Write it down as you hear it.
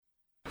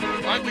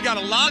right? We got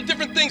a lot of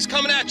different things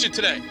coming at you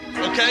today,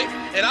 okay?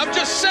 And I'm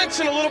just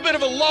sensing a little bit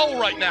of a lull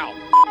right now.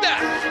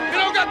 That. We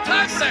don't got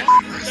time for that.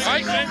 All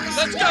right?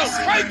 Let's go.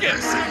 Crank it.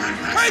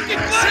 Crank it,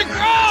 Glenn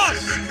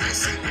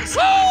Cross.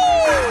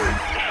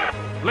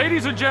 Woo!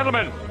 Ladies and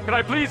gentlemen, can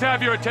I please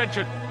have your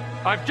attention?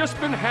 I've just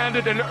been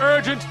handed an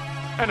urgent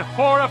and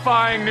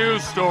horrifying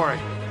news story.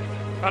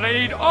 And I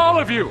need all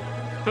of you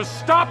to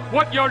stop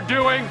what you're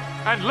doing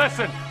and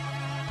listen.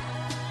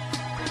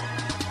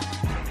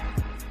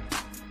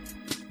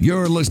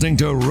 You're listening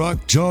to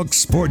Rock Chalk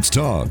Sports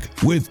Talk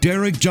with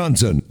Derek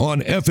Johnson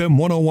on FM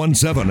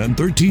 1017 and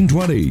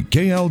 1320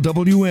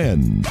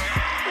 KLWN.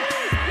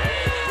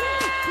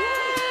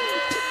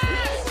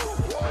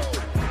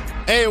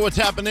 Hey, what's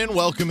happening?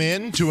 Welcome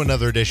in to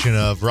another edition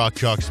of Rock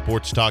Chalk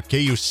Sports Talk.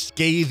 KU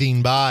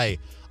scathing by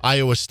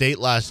Iowa State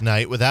last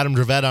night. With Adam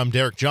Dravette, I'm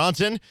Derek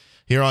Johnson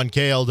here on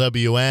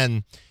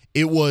KLWN.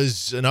 It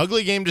was an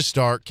ugly game to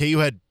start. KU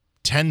had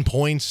 10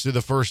 points through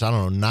the first,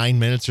 9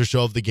 minutes or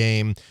so of the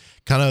game.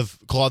 Kind of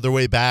clawed their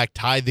way back,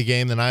 tied the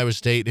game. Then Iowa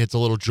State hits a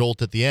little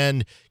jolt at the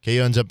end.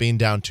 KU ends up being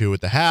down 2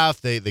 at the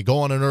half. They go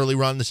on an early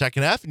run in the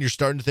second half, and you're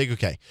starting to think,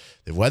 okay,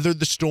 they've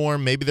weathered the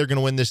storm. Maybe they're going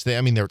to win this thing.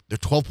 I mean, they're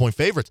 12-point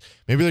favorites.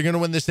 Maybe they're going to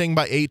win this thing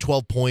by 8,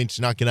 12 points.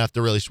 Not going to have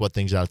to really sweat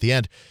things out at the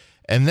end.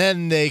 And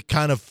then they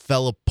kind of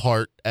fell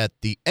apart at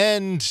the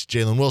end.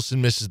 Jalen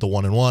Wilson misses the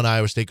 1-and-1.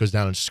 Iowa State goes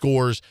down and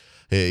scores.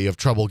 You have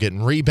trouble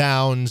getting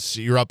rebounds.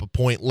 You're up a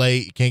point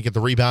late. You can't get the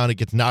rebound. It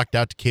gets knocked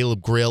out to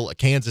Caleb Grill, a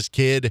Kansas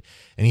kid,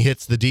 and he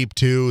hits the deep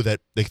 2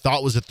 that they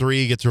thought was a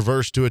 3, gets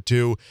reversed to a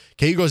 2.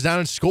 KU goes down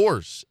and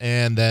scores,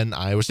 and then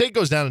Iowa State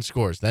goes down and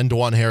scores. Then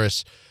DeJuan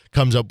Harris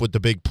comes up with the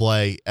big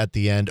play at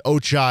the end.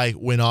 Ochai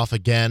went off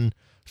again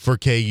for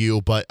KU,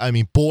 but, I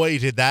mean, boy,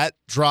 did that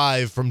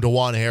drive from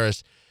DeJuan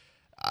Harris.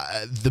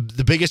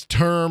 The biggest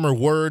term or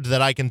word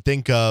that I can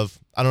think of,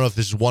 I don't know if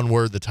this is one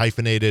word that's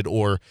hyphenated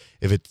or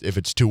if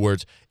it's 2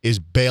 words, is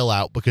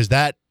bailout, because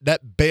that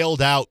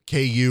bailed out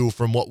KU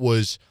from what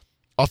was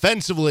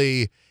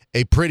offensively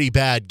a pretty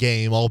bad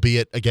game,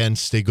 albeit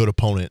against a good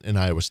opponent in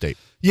Iowa State.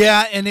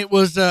 Yeah, and it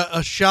was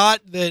a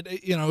shot that,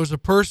 it was a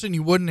person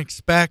you wouldn't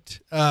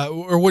expect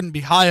or wouldn't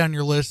be high on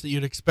your list that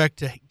you'd expect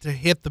to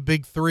hit the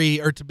big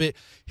 3 or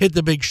hit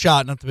the big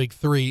shot, not the big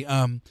 3.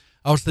 I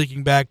was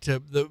thinking back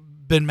to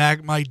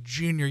my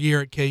junior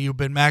year at KU.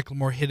 Ben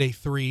McLemore hit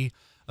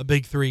a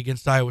big 3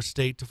 against Iowa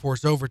State to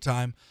force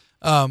overtime.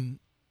 But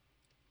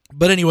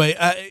anyway,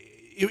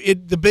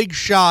 the big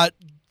shot,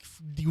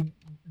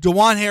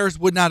 DeJuan Harris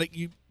would not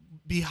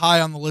be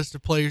high on the list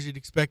of players you'd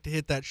expect to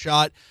hit that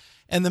shot.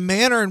 And the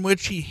manner in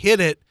which he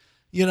hit it,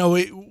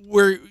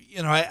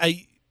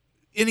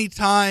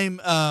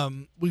 anytime,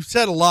 we've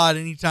said a lot,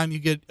 anytime you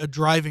get a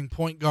driving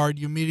point guard,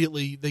 you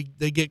immediately,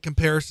 they get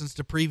comparisons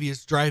to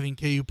previous driving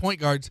KU point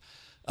guards.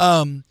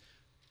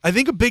 I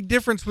think a big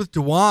difference with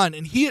DeJuan,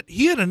 and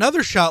he had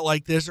another shot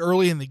like this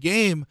early in the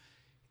game.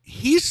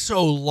 He's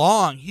so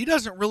long. He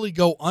doesn't really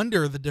go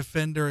under the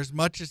defender as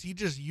much as he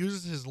just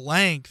uses his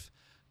length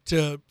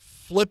to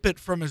flip it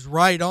from his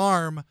right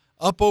arm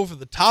up over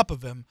the top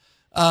of him.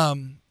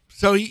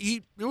 So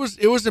it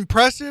was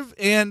impressive,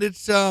 and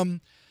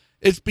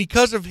it's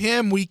because of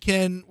him we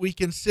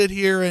can sit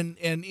here and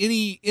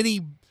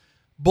any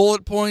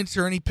bullet points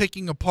or any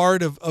picking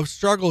apart of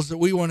struggles that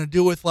we want to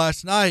do with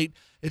last night.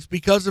 It's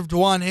because of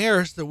DeJuan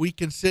Harris that we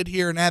can sit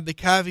here and add the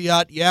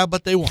caveat, yeah,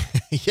 but they won.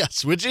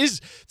 Yes, which is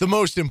the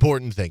most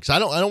important thing. So I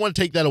don't want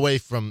to take that away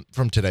from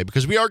today,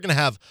 because we are going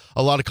to have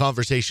a lot of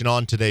conversation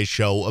on today's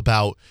show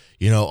about,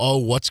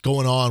 what's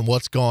going on,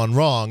 what's gone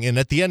wrong. And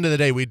at the end of the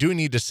day, we do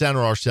need to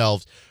center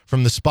ourselves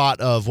from the spot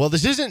of, well,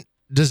 this isn't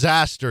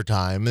disaster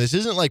time. This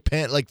isn't like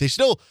they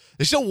still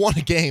won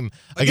a game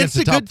against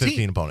the top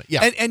 15 opponent.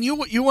 Yeah, and you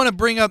want to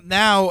bring up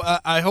now.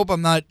 I hope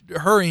I'm not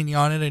hurrying you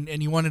on it,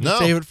 and you wanted to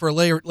save it for a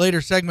later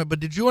segment. But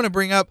did you want to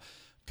bring up,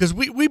 because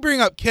we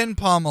bring up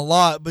KenPom a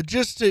lot, but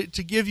just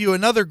to give you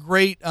another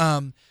great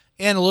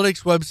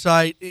analytics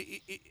website,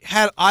 it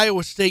had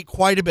Iowa State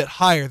quite a bit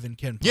higher than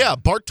KenPom. Yeah,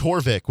 Bart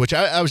Torvik, which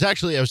I was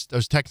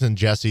texting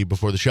Jesse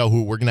before the show,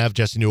 who we're gonna have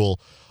Jesse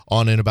Newell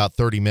on in about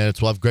 30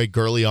 minutes. We'll have Greg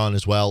Gurley on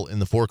as well in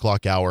the 4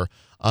 o'clock hour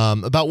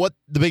about what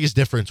the biggest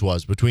difference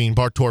was between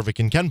Bart Torvik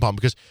and KenPom,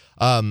 because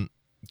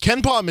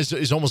KenPom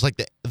is almost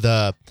like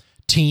the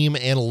team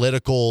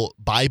analytical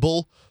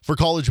Bible for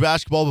college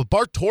basketball, but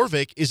Bart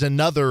Torvik is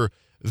another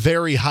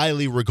very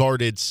highly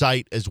regarded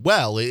site as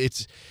well.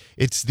 It's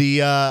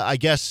the I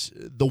guess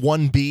the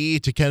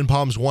 1B to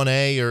KenPom's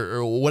 1A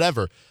or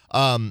whatever.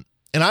 And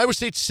Iowa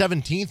State's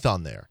 17th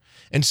on there.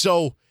 And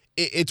so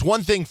it's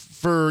one thing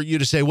for you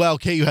to say, well,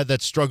 KU had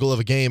that struggle of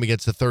a game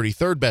against the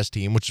 33rd best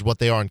team, which is what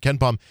they are in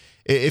KenPom.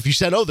 If you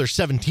said, they're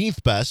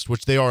 17th best,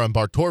 which they are on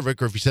Bart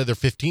Torvik, or if you said they're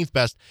 15th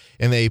best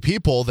in the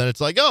AP poll, then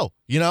it's like,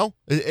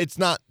 it's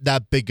not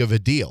that big of a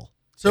deal.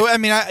 So, I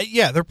mean,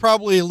 they're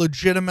probably a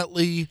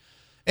legitimately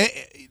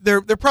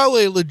they're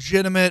probably a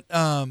legitimate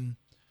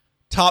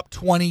top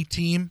 20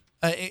 team.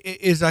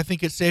 I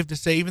think it's safe to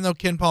say, even though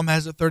KenPom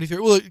has a 33.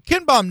 Well,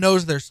 KenPom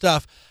knows their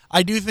stuff.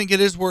 I do think it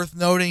is worth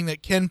noting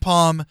that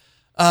KenPom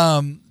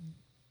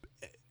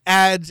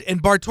adds,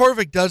 and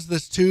Bartorvik does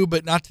this too,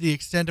 but not to the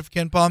extent of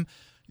KenPom.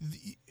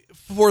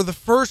 For the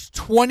first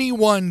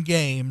 21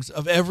 games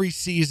of every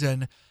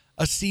season,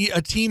 a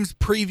team's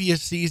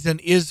previous season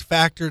is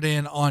factored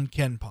in on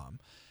KenPom.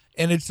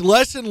 And it's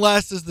less and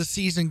less as the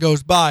season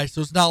goes by,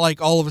 so it's not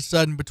like all of a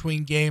sudden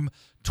between game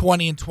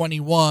 20 and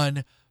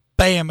 21,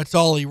 bam, it's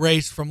all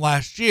erased from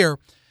last year.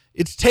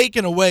 It's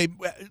taken away.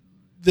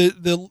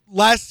 The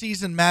last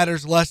season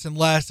matters less and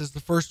less as the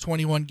first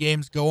 21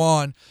 games go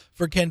on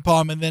for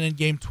KenPom, and then in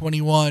game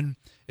 21,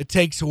 it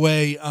takes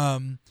away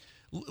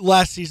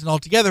last season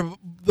altogether.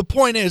 The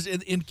point is,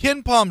 in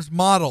KenPom's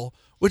model,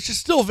 which is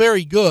still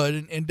very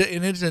good and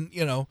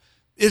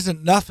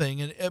isn't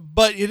nothing,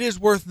 but it is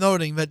worth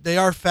noting that they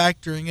are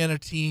factoring in a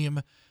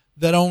team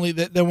that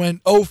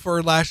went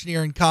 0 last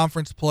year in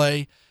conference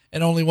play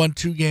and only won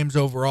 2 games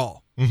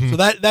overall. Mm-hmm. So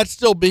that's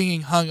still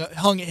being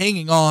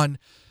hanging on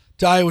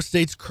to Iowa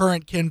State's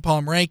current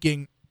KenPom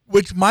ranking,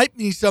 which might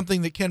be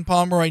something that Ken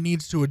Pomeroy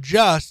needs to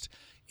adjust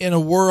in a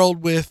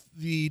world with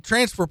the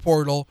transfer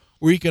portal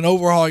where you can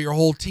overhaul your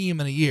whole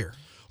team in a year.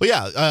 Well,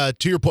 yeah,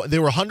 to your point, they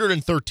were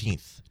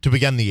 113th to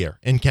begin the year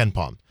in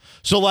KenPom.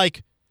 So,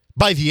 like,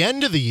 by the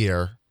end of the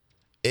year,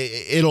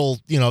 it'll,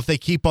 if they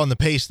keep on the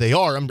pace they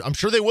are, I'm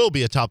sure they will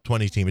be a top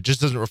 20 team. It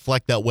just doesn't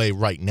reflect that way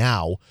right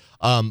now.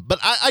 But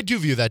I do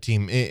view that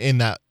team in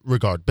that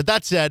regard. But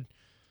that said,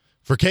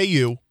 for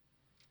KU,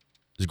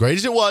 as great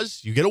as it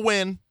was, you get a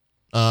win.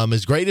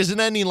 As great as an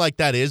ending like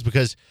that is,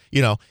 because,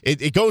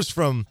 it goes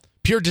from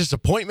pure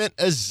disappointment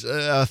as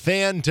a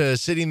fan to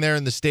sitting there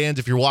in the stands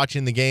if you're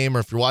watching the game or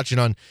if you're watching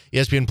on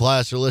ESPN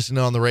Plus or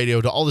listening on the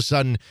radio to all of a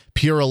sudden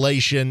pure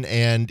elation,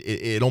 and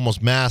it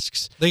almost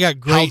masks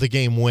how the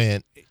game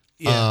went.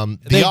 Yeah.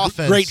 The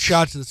offense, great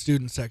shots of the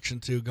student section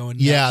too going.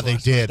 Yeah, they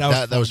did.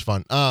 That was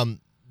fun.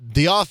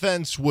 The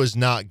offense was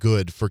not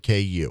good for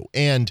KU,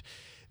 and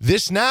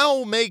this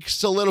now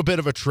makes a little bit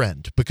of a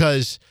trend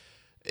because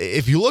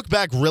if you look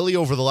back really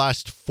over the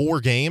last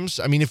 4 games,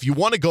 I mean, if you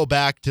want to go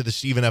back to the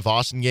Stephen F.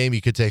 Austin game, you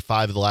could say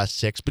 5 of the last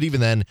 6, but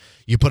even then,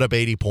 you put up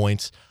 80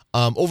 points.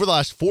 Over the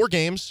last 4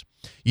 games,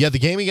 you had the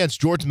game against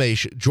George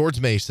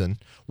Mason,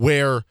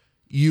 where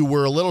you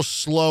were a little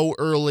slow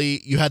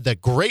early. You had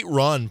that great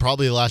run,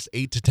 probably the last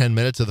 8 to 10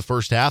 minutes of the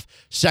first half.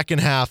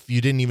 Second half,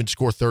 you didn't even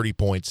score 30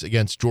 points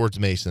against George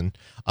Mason.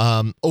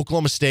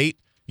 Oklahoma State,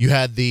 you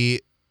had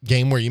the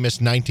game where you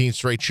missed 19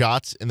 straight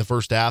shots in the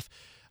first half.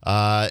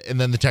 And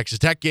then the Texas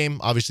Tech game,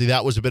 obviously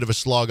that was a bit of a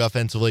slog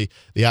offensively.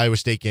 The Iowa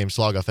State game,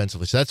 slog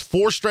offensively. So that's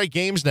 4 straight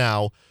games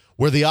now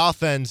where the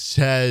offense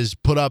has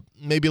put up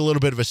maybe a little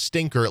bit of a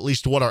stinker, at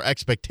least to what our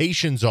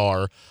expectations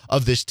are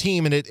of this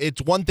team. And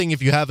it's one thing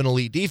if you have an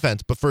elite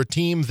defense, but for a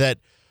team that,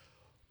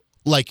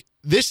 like,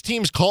 this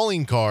team's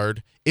calling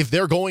card, if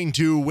they're going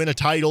to win a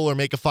title or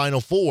make a Final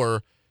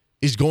Four,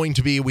 is going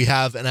to be we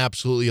have an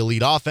absolutely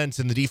elite offense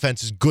and the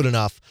defense is good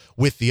enough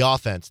with the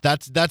offense.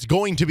 That's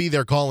going to be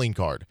their calling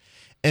card.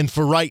 And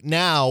for right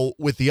now,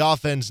 with the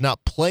offense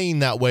not playing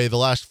that way the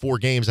last 4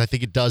 games, I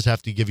think it does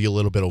have to give you a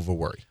little bit of a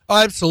worry. Oh,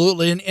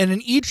 absolutely. And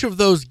in each of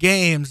those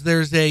games,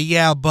 there's a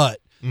yeah, but,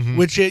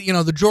 which,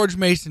 the George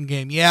Mason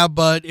game, yeah,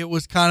 but it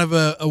was kind of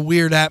a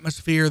weird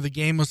atmosphere. The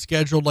game was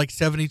scheduled like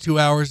 72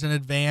 hours in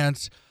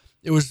advance.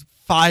 It was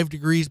 5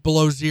 degrees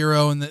below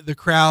zero, and the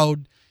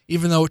crowd,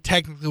 even though it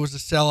technically was a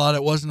sellout,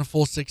 it wasn't a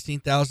full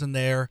 16,000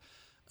 there.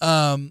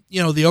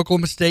 The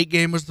Oklahoma State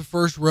game was the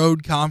first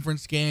road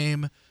conference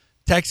game.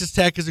 Texas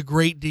Tech is a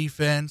great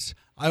defense.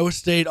 Iowa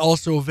State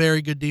also a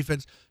very good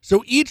defense.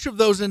 So each of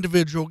those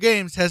individual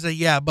games has a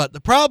yeah, but. The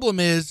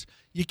problem is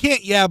you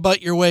can't yeah,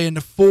 but your way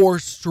into 4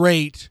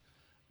 straight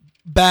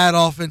bad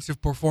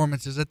offensive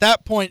performances. At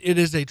that point, it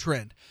is a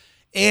trend.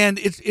 And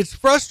it's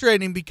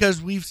frustrating because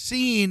we've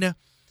seen,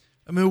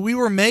 we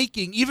were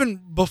making,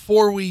 even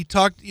before we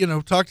talked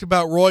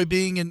about Roy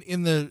being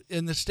in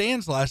the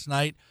stands last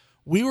night,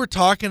 we were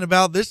talking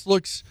about this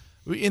looks,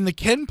 in the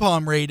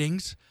KenPom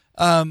ratings,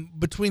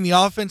 between the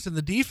offense and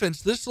the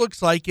defense, this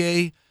looks like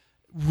a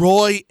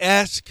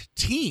Roy-esque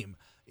team.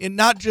 And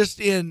not just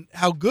in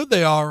how good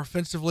they are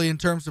offensively in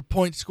terms of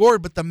points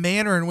scored, but the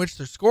manner in which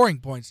they're scoring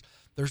points.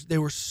 They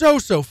were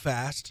so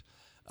fast,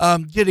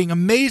 getting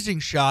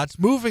amazing shots,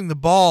 moving the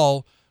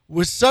ball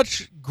with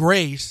such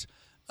grace,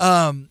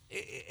 and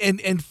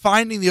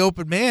finding the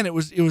open man. It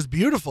was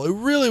beautiful. It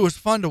really was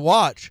fun to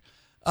watch.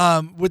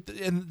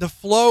 And the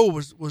flow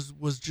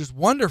was just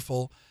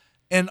wonderful.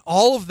 And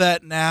all of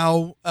that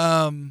now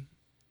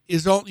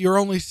you're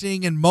only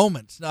seeing in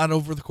moments, not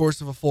over the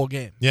course of a full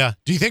game. Yeah.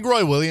 Do you think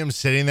Roy Williams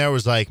sitting there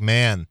was like,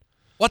 man,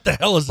 what the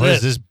hell is what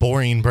is this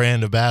boring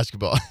brand of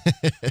basketball?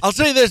 I'll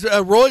say this.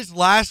 Roy's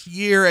last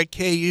year at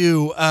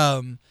KU,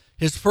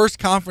 his first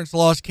conference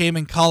loss came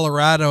in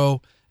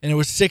Colorado, and it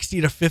was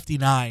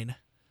 60-59.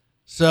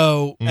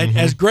 So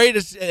as great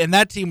as – and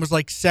that team was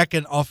like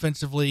second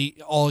offensively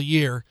all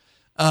year.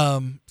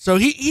 So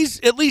he's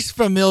at least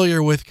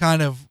familiar with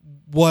kind of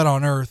what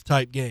on earth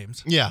type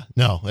games. Yeah,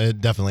 no,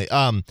 definitely.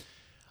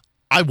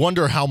 I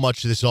wonder how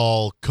much this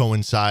all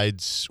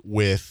coincides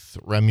with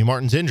Remy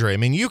Martin's injury. I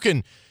mean, you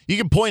can you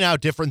can point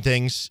out different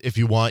things if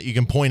you want. You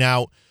can point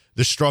out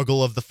the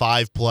struggle of the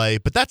 5 play,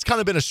 but that's kind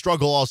of been a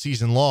struggle all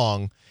season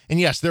long. And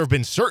yes, there have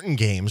been certain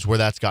games where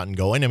that's gotten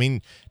going. I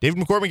mean,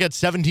 David McCormick had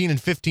 17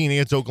 and 15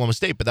 against Oklahoma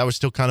State, but that was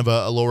still kind of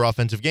a lower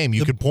offensive game.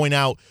 You could point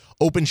out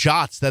open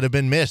shots that have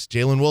been missed.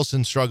 Jalen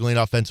Wilson struggling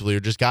offensively,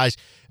 or just guys,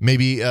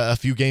 maybe a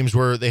few games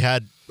where they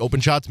had open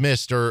shots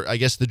missed, or I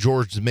guess the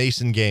George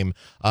Mason game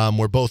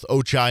where both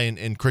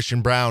Ochai and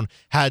Christian Brown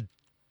had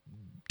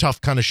tough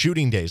kind of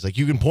shooting days. Like,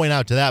 you can point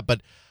out to that,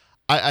 but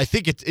I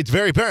think it's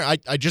very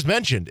apparent. I just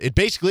mentioned it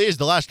basically is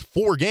the last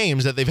 4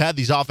 games that they've had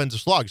these offensive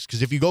slugs.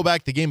 Because if you go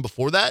back the game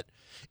before that,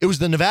 it was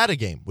the Nevada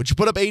game, which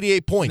put up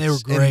 88 points. They were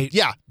great.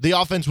 And the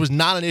offense was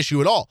not an issue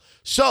at all.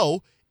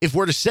 So if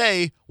we're to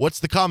say what's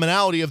the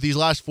commonality of these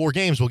last 4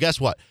 games, well,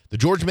 guess what? The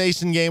George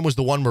Mason game was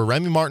the one where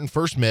Remy Martin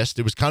first missed.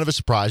 It was kind of a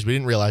surprise. We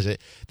didn't realize it.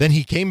 Then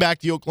he came back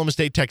to the Oklahoma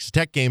State, Texas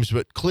Tech games,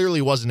 but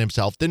clearly wasn't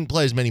himself. Didn't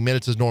play as many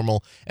minutes as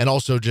normal, and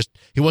also just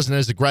he wasn't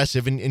as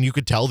aggressive, and you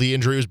could tell the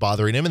injury was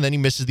bothering him, and then he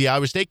misses the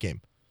Iowa State game.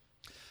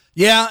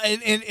 Yeah,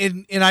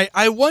 and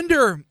I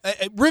wonder.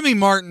 Remy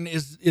Martin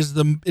is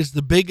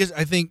the biggest,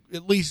 I think,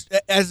 at least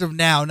as of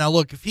now. Now,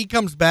 look, if he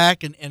comes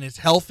back and is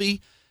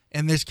healthy,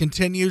 and this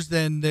continues,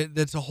 then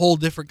that's a whole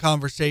different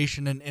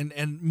conversation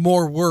and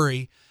more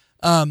worry.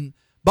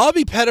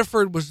 Bobby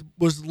Pettiford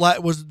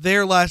was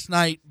there last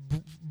night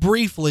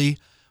briefly,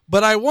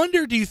 but I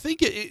wonder, do you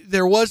think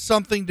there was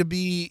something to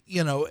be,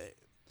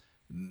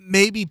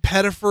 maybe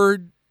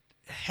Pettiford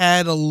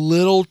had a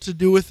little to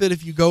do with it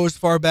if you go as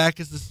far back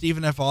as the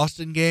Stephen F.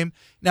 Austin game?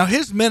 Now,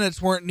 his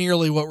minutes weren't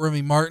nearly what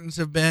Remy Martin's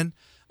have been,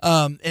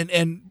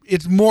 and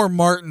it's more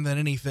Martin than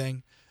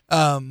anything.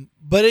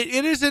 But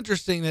it is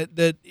interesting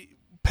that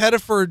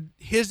Pettiford,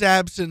 his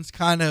absence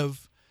kind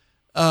of,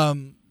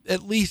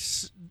 at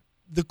least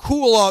the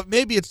cool-off,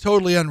 maybe it's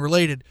totally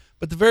unrelated,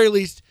 but at the very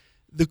least,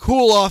 the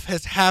cool-off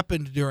has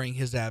happened during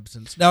his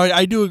absence. Now,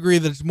 I do agree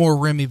that it's more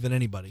Remy than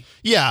anybody.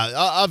 Yeah,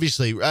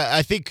 obviously.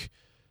 I think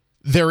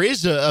there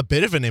is a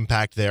bit of an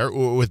impact there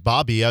with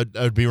Bobby. I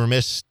would be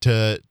remiss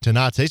to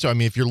not say so. I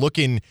mean, if you're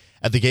looking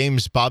at the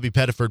games Bobby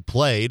Pettiford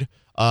played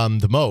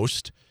the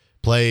most,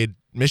 played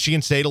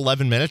Michigan State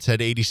 11 minutes,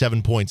 had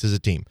 87 points as a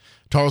team.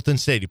 Tarleton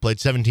State, he played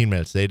 17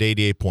 minutes. They had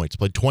 88 points.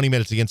 Played 20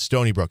 minutes against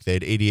Stony Brook. They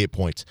had 88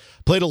 points.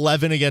 Played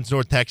 11 against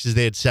North Texas.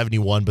 They had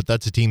 71, but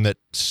that's a team that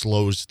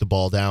slows the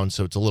ball down,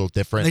 so it's a little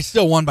different. They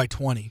still won by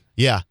 20.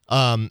 Yeah.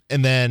 And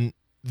then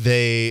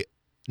they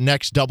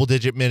next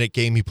double-digit minute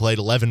game, he played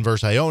 11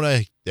 versus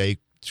Iona. They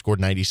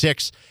scored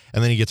 96,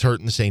 and then he gets hurt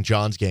in the St.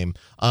 John's game.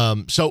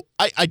 So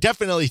I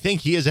definitely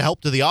think he is a help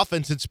to the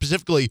offense, and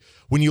specifically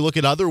when you look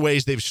at other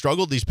ways they've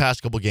struggled these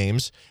past couple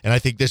games, and I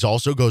think this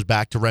also goes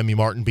back to Remy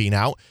Martin being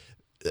out.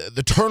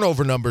 The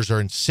turnover numbers are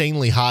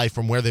insanely high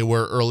from where they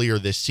were earlier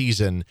this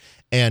season,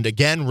 and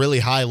again, really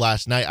high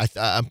last night.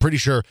 I'm pretty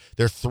sure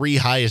their 3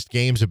 highest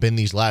games have been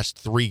these last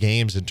 3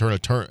 games in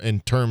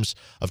terms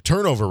of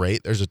turnover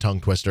rate. There's a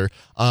tongue twister.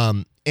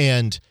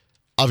 And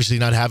obviously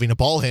not having a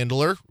ball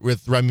handler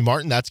with Remy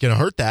Martin, that's going to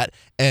hurt that.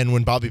 And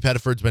when Bobby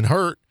Pettiford's been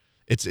hurt,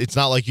 it's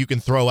not like you can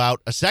throw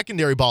out a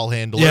secondary ball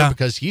handler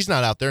because he's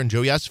not out there, and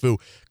Joe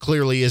Yesufu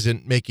clearly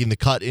isn't making the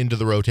cut into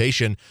the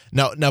rotation.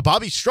 Now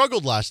Bobby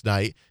struggled last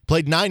night,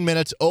 played 9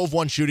 minutes, 0 of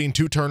 1 shooting,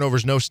 2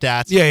 turnovers, no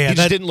stats. He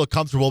just didn't look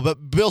comfortable.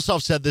 But Bill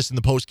Self said this in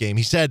the postgame.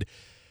 He said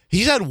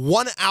he's had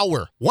 1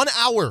 hour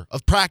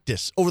of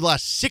practice over the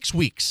last 6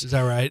 weeks. Is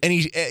that right? And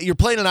you're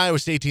playing an Iowa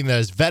State team that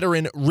has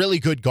veteran, really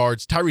good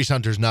guards. Tyrese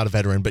Hunter's not a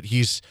veteran, but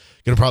he's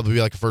going to probably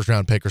be like a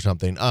first-round pick or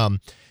something.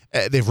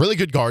 They have really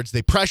good guards.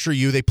 They pressure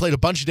you. They played a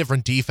bunch of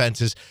different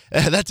defenses.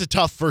 That's a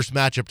tough first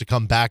matchup to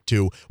come back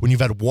to when you've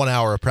had 1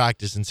 hour of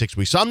practice in 6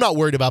 weeks. So I'm not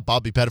worried about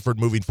Bobby Pettiford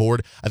moving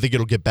forward. I think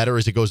it'll get better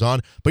as it goes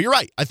on. But you're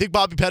right. I think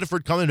Bobby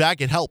Pettiford coming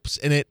back, it helps.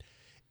 And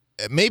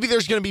maybe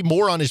there's going to be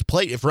more on his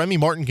plate. If Remy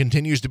Martin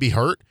continues to be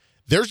hurt,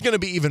 there's going to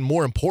be even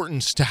more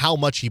importance to how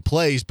much he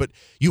plays. But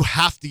you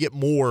have to get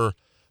more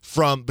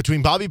from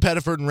between Bobby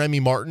Pettiford and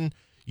Remy Martin.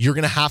 You're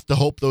going to have to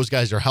hope those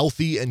guys are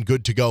healthy and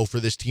good to go for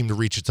this team to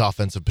reach its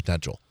offensive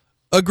potential.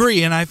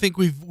 Agree, and I think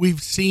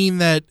we've seen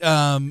that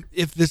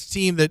if this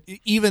team, that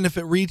even if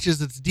it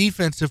reaches its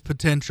defensive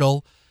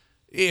potential,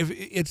 if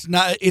it's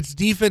not, its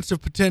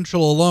defensive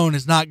potential alone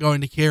is not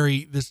going to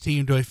carry this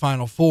team to a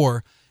Final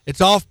Four. Its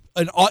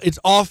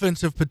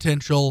offensive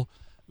potential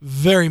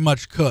very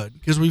much could,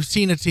 because we've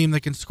seen a team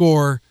that can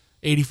score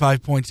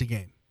 85 points a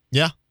game.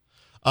 Yeah.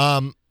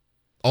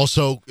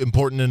 Also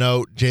important to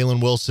note,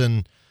 Jalen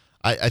Wilson,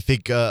 I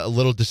think a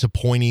little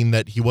disappointing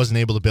that he wasn't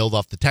able to build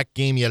off the Tech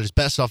game. He had his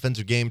best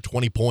offensive game,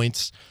 20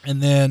 points.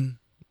 And then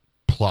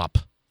plop.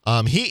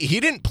 He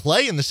didn't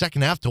play in the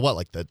second half to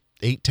like the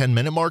 8-10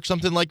 minute mark,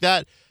 something like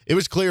that. It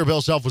was clear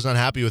Bill Self was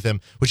unhappy with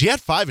him, which he had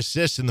 5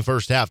 assists in the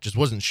first half, just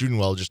wasn't shooting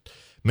well, just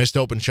missed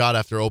open shot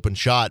after open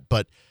shot.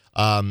 But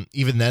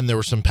even then there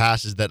were some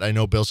passes that I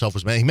know Bill Self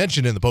was he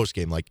mentioned in the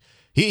postgame. Like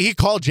he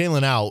called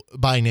Jalen out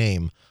by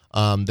name,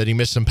 that he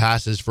missed some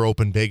passes for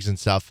open bigs and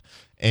stuff.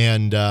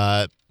 And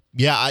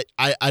yeah,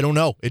 I don't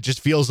know. It just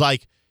feels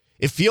like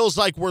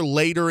we're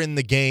later in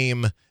the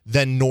game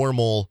than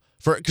normal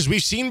because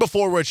we've seen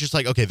before where it's just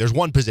like, okay, there's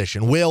one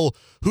position.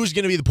 Who's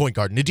going to be the point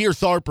guard? Nadir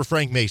Tharp or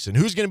Frank Mason?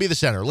 Who's going to be the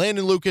center?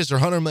 Landon Lucas or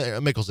Hunter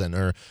Mickelson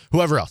or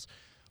whoever else?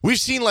 We've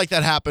seen like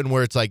that happen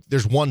where it's like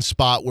there's one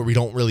spot where we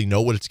don't really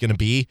know what it's going to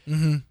be.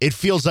 Mm-hmm. It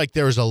feels like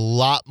there's a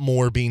lot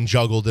more being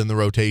juggled in the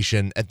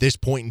rotation at this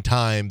point in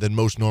time than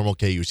most normal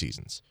KU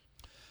seasons.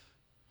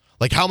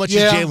 Like, how much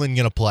is Jalen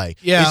going to play?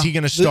 Yeah. Is he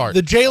going to start?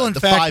 The Jalen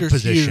factor is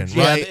position, huge.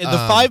 right? Yeah, the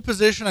 5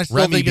 position I still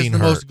Remy think is the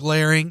most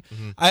glaring.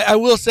 Mm-hmm. I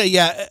will say,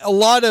 a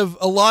lot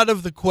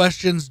of the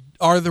questions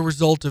are the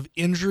result of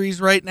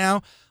injuries right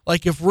now.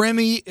 Like, if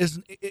Remy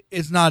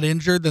is not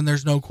injured, then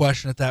there's no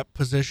question at that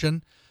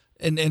position,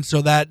 and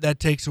so that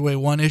takes away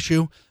one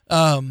issue.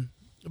 But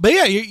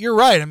yeah, you're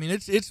right. I mean,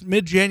 it's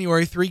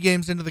mid-January, 3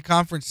 games into the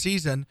conference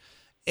season,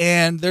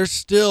 and they're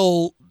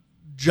still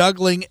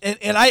juggling.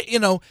 And I,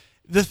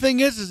 the thing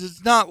is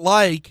it's not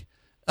like,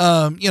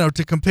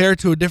 to compare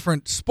to a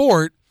different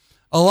sport.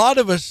 A lot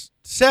of us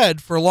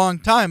said for a long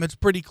time it's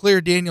pretty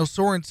clear Daniel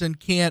Sorensen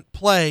can't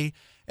play,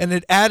 and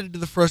it added to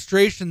the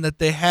frustration that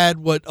they had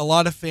what a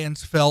lot of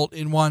fans felt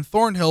in Juan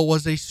Thornhill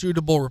was a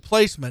suitable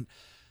replacement.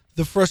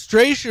 The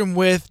frustration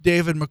with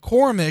David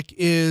McCormick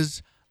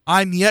is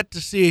I'm yet to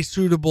see a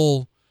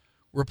suitable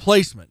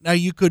replacement. Now,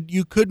 you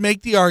could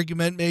make the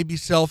argument maybe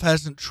Self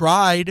hasn't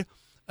tried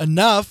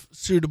enough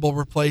suitable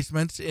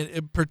replacements,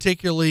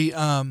 particularly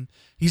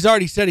he's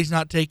already said he's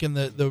not taking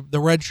the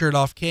red shirt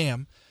off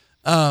Cam,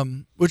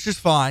 which is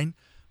fine.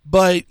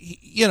 But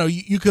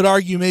you could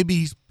argue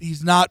maybe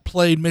he's not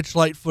played Mitch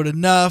Lightfoot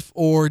enough,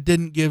 or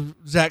didn't give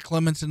Zach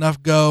Clements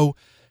enough go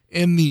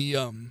in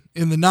the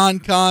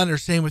non-con, or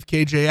same with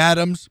KJ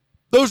Adams.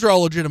 Those are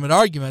all legitimate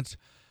arguments.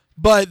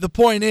 But the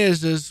point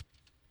is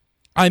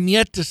I'm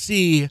yet to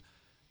see.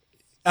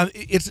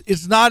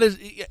 It's not as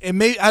it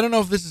may. I don't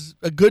know if this is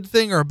a good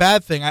thing or a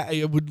bad thing.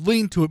 I would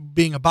lean to it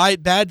being a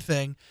bad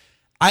thing.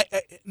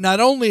 Not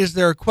only is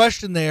there a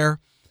question there,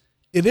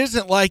 it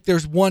isn't like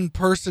there's one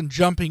person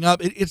jumping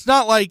up. It's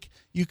not like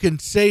you can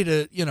say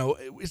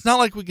it's not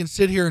like we can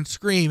sit here and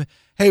scream,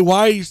 "Hey,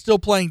 why are you still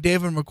playing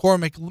David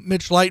McCormick?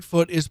 Mitch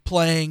Lightfoot is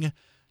playing,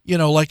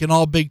 like an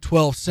all Big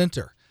 12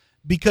 center,"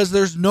 because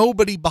there's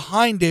nobody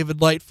behind David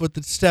Lightfoot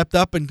that stepped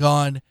up and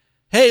gone,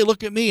 "Hey,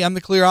 look at me, I'm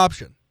the clear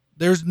option."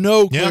 There's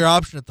no clear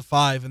option at the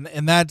 5,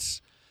 and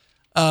that's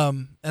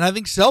and I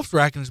think Self's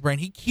racking his brain.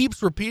 He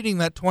keeps repeating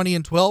that 20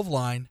 and 12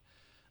 line,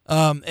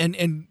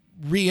 and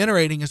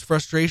reiterating his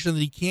frustration that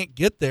he can't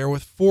get there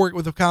with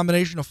a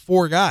combination of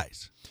 4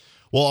 guys.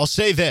 Well, I'll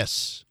say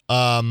this: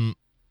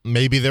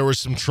 maybe there was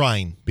some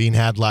trying being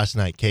had last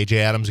night. KJ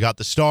Adams got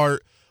the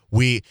start.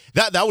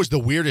 That was the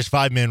weirdest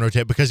 5-man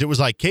rotate, because it was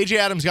like KJ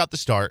Adams got the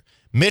start.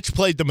 Mitch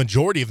played the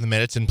majority of the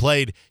minutes and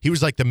he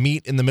was like the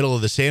meat in the middle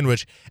of the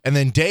sandwich. And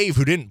then Dave,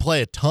 who didn't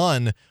play a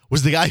ton,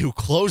 was the guy who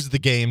closed the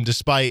game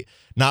despite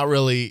not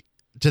really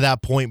to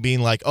that point being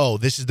like, oh,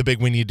 this is the big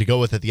we need to go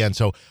with at the end.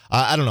 So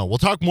I don't know. We'll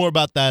talk more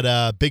about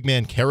that big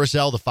man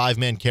carousel, the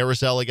 5-man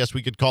carousel, I guess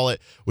we could call it,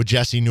 with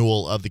Jesse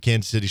Newell of the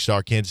Kansas City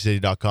Star,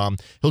 kansascity.com.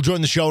 He'll join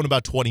the show in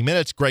about 20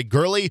 minutes. Greg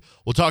Gurley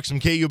will talk some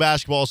KU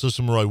basketball, also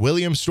some Roy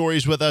Williams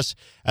stories with us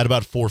at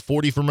about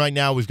 4:40 from right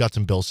now. We've got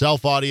some Bill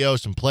Self audio,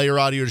 some player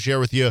audio to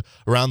share with you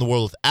around the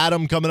world with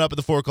Adam coming up at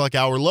the 4 o'clock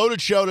hour. Loaded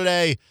show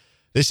today.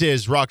 This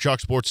is Rock Chalk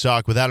Sports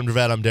Talk with Adam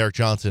Dravette. I'm Derek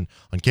Johnson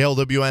on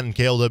KLWN and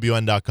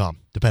KLWN.com.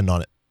 Depend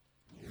on it.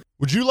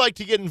 Would you like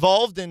to get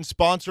involved in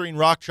sponsoring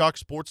Rock Chalk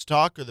Sports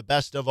Talk or the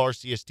Best of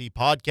RCST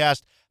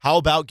podcast? How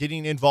about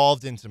getting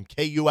involved in some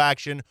KU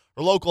action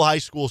or local high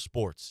school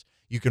sports?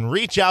 You can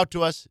reach out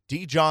to us,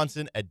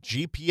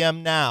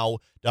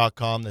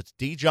 djohnson@gpmnow.com. That's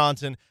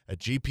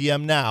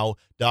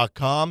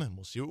djohnson@gpmnow.com, and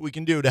we'll see what we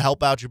can do to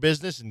help out your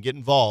business and get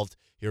involved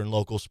here in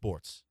local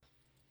sports.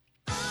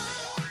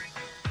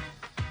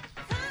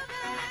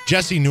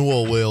 Jesse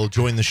Newell will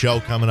join the show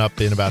coming up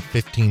in about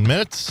 15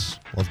 minutes.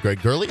 We'll have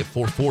Greg Gurley at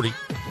 4:40.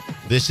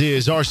 This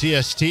is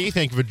RCST.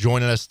 Thank you for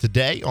joining us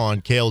today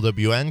on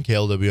KLWN,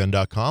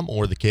 KLWN.com,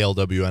 or the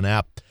KLWN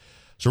app.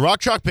 So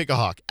Rock Chalk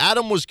Pick-a-Hawk.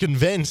 Adam was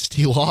convinced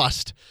he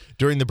lost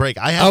during the break.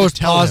 I was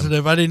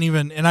positive. I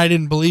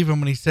didn't believe him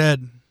when he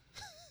said.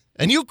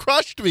 And you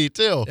crushed me,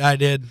 too. I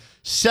did.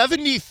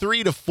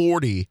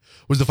 73-40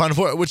 was the final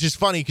score, which is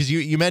funny because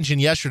you mentioned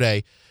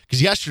yesterday.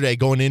 Because yesterday,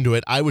 going into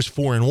it, I was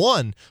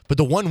 4-1, but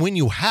the one win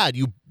you had,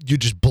 you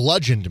just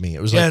bludgeoned me.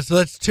 It was so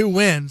that's 2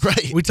 wins.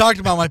 Right. We talked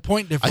about my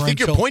point differential. I think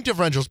your point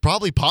differential is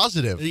probably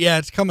positive. Yeah,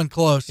 it's coming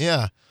close.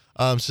 Yeah.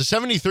 So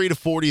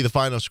 73-40, the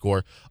final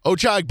score.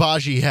 Ochai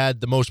Agbaji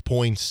had the most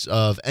points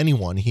of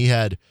anyone. He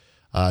had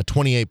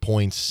 28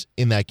 points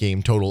in that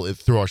game total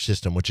through our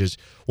system, which is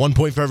 1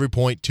 point for every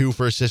point, 2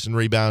 for assists and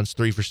rebounds,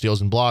 3 for steals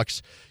and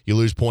blocks. You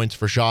lose points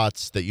for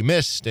shots that you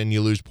missed, and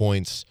you lose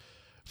points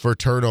for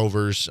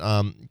turnovers.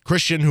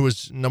 Christian, who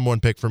was number 1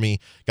 pick for me,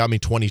 got me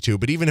 22.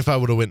 But even if I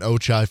would have went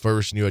Ochai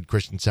first and you had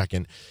Christian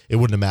second, it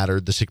wouldn't have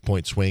mattered. The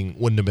 6-point swing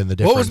wouldn't have been the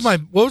difference. What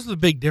was the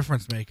big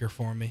difference maker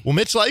for me? Well,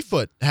 Mitch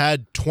Lightfoot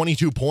had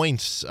 22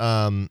 points.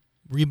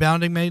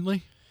 Rebounding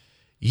mainly?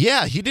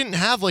 Yeah, he didn't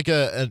have like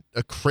a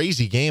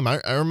crazy game. I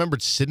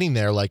remembered sitting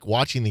there like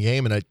watching the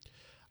game, and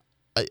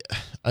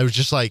I was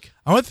just like,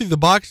 I went through the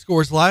box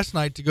scores last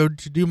night to go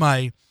to do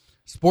my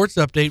sports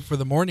update for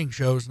the morning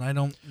shows, and I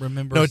don't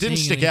remember. No, it didn't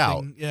seeing stick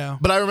out. anything. Yeah,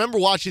 but I remember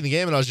watching the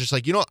game, and I was just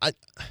like,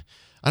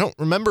 I don't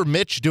remember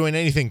Mitch doing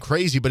anything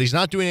crazy, but he's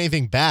not doing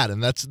anything bad,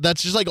 and that's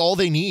just like all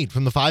they need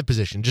from the 5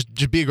 position.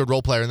 Just be a good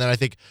role player. And then I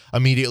think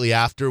immediately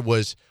after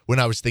was when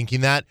I was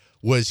thinking that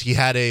was he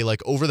had a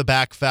like over the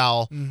back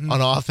foul on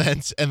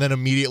offense, and then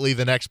immediately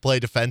the next play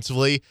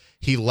defensively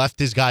he left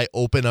his guy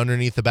open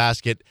underneath the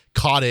basket,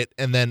 caught it,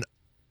 and then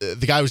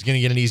the guy was going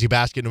to get an easy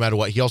basket no matter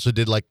what. He also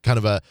did like kind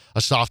of a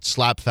soft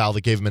slap foul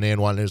that gave him an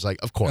and one. And it was like,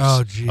 of course,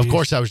 of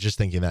course, I was just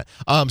thinking that.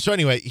 So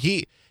anyway,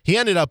 he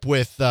ended up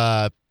with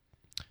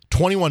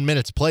 21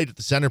 minutes played at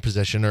the center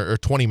position, or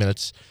 20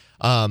 minutes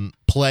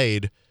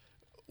played,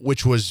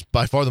 which was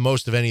by far the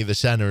most of any of the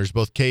centers.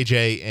 Both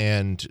KJ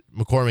and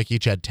McCormick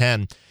each had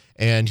 10,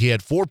 and he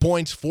had 4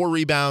 points, 4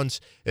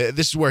 rebounds.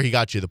 This is where he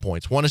got you the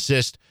points: 1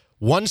 assist,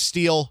 1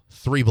 steal,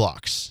 3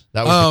 blocks.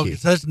 That was the key.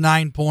 So that's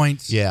 9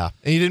 points. Yeah,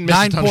 and he didn't miss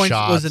 9 a ton points. of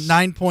shots. Was it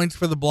 9 points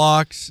for the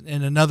blocks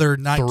and another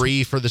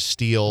 3 for the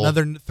steal?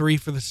 Another 3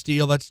 for the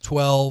steal. That's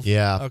 12.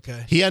 Yeah.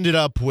 Okay. He ended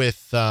up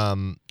with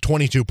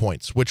 22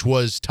 points, which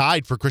was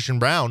tied for Christian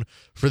Brown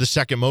for the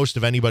second most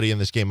of anybody in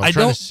this game. I'm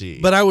trying to see.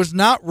 But I was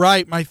not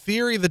right. My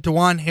theory that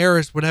DeJuan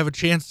Harris would have a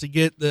chance to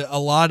get a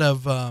lot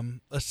of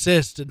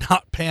assists did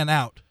not pan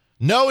out.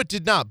 No, it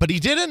did not. But he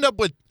did end up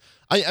with,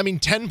 I mean,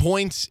 10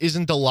 points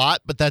isn't a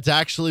lot, but that's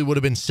actually would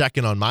have been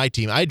second on my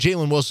team. I had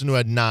Jalen Wilson, who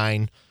had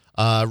 9,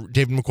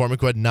 David McCormick,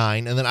 who had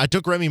 9, and then I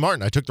took Remy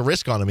Martin. I took the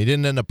risk on him. He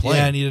didn't end up playing.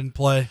 Yeah, and he didn't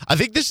play. I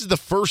think this is the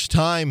first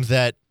time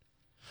that,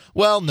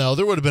 well, no,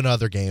 there would have been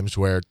other games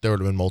where there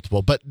would have been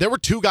multiple, but there were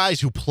 2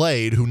 guys who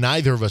played who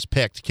neither of us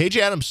picked. KJ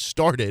Adams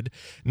started,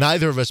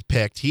 neither of us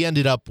picked. He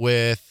ended up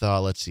with,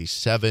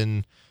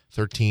 7,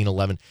 13,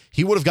 11.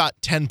 He would have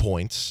got 10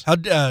 points.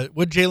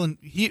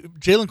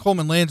 Jalen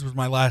Coleman Lands was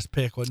my last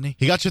pick, wasn't he?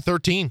 He got you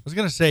 13. I was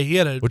going to say he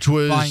had a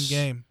fine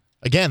game.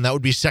 Again, that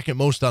would be second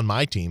most on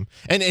my team.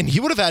 And he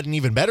would have had an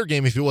even better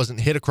game if he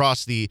wasn't hit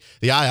across the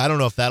eye. I don't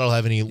know if that'll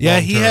have any Yeah,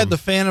 he had the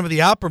Phantom of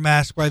the Opera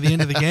mask by the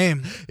end of the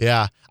game.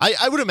 Yeah.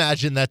 I would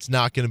imagine that's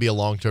not going to be a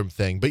long-term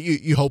thing, but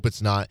you hope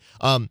it's not.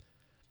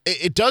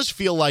 It does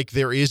feel like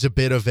there is a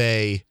bit of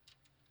a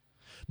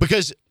 –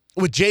 because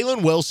with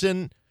Jalen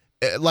Wilson,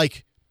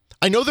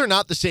 I know they're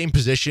not the same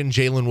position,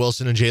 Jalen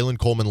Wilson and Jalen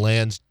Coleman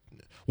Lands.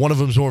 One of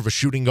them's more of a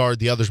shooting guard.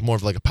 The other's more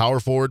of like a power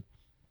forward.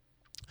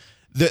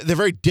 They're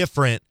very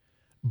different,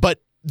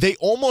 but they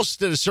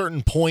almost at a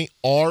certain point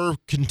are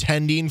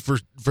contending for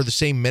the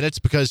same minutes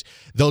because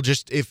they'll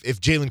just, if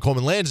Jalen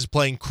Coleman Lands is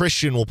playing,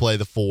 Christian will play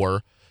the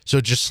 4. So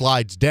it just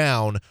slides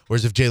down,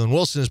 whereas if Jalen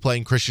Wilson is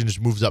playing, Christian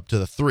just moves up to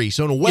the 3.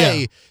 So in a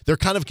way, they're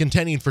kind of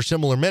contending for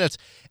similar minutes.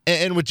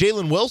 And with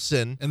Jalen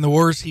Wilson, and the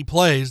worse he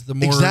plays, the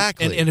more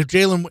exactly. And if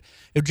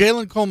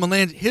Jalen Coleman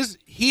Lands,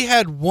 he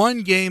had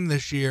one game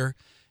this year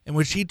in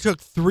which he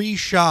took 3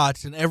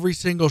 shots, and every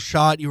single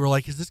shot you were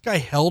like, "Has this guy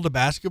held a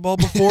basketball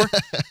before?"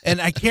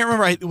 And I can't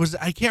remember.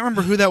 I can't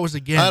remember who that was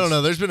against. I don't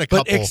know. There's been a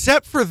couple, but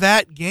except for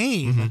that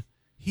game. Mm-hmm.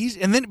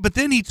 But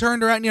then he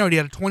turned around. He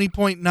had a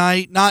 20-point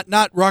night,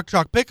 not Rock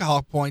Chalk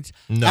Pick-a-Hawk points,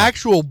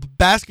 actual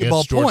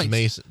basketball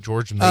points.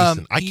 George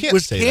Mason. I can't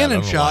was say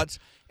cannon that. shots.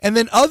 And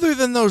then other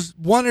than those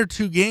 1 or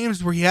 2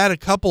 games where he had a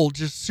couple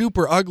just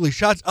super ugly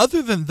shots,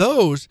 other than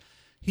those,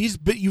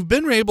 you've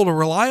been able to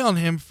rely on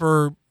him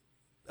for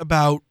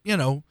about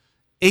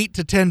 8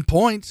 to 10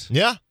 points.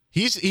 Yeah.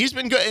 He's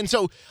been good. And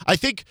so I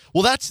think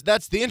that's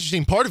the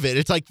interesting part of it.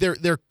 It's like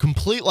they're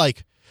complete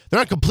they're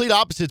not complete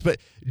opposites, but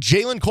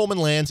Jalen Coleman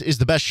Lands is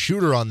the best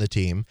shooter on the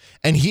team,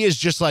 and he is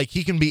just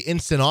he can be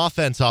instant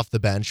offense off the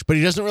bench, but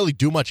he doesn't really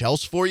do much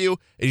else for you,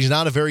 and he's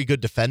not a very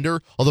good defender,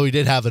 although he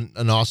did have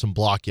an awesome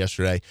block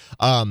yesterday.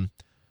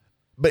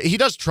 But he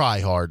does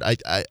try hard.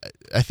 I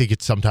think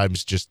it's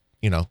sometimes just,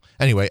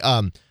 anyway,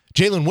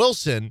 Jalen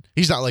Wilson,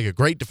 he's not like a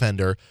great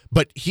defender,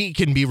 but he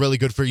can be really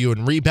good for you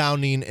in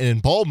rebounding and in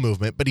ball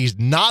movement, but he's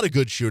not a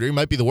good shooter. He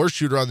might be the worst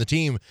shooter on the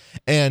team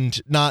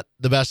and not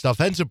the best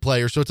offensive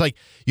player. So it's like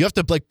you have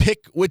to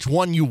pick which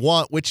one you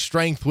want, which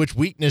strength, which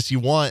weakness you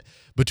want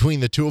between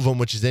the two of them,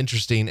 which is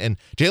interesting. And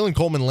Jalen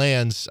Coleman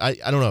Lands, I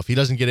don't know, if he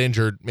doesn't get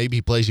injured, maybe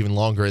he plays even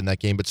longer in that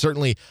game, but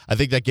certainly I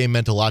think that game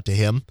meant a lot to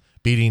him,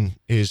 beating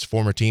his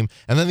former team.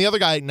 And then the other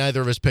guy neither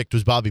of us picked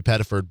was Bobby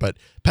Pettiford, but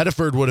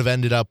Pettiford would have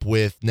ended up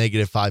with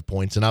 -5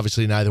 points, and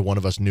obviously neither one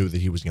of us knew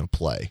that he was going to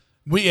play.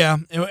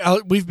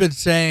 We've been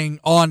saying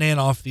on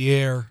and off the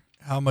air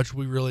how much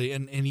we really,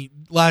 and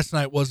last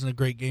night wasn't a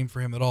great game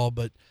for him at all,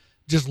 but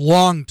just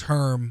long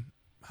term,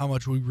 how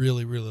much we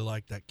really, really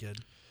like that kid.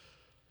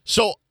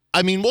 So,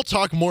 I mean, we'll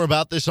talk more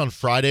about this on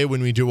Friday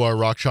when we do our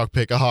Rock Chalk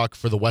Pick-a-Hawk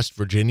for the West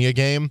Virginia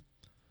game.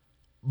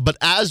 But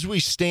as we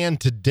stand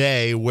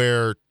today,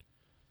 where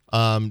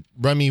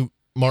Remy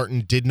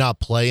Martin did not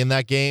play in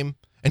that game,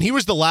 and he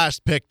was the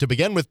last pick to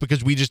begin with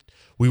because I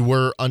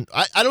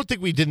don't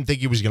think we didn't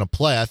think he was going to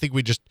play. I think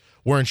we just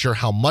weren't sure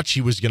how much he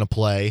was going to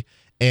play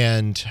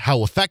and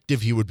how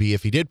effective he would be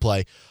if he did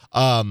play.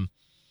 I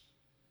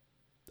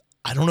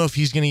don't know if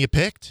he's going to get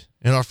picked.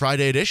 in our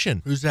Friday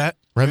edition. Who's that?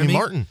 Remy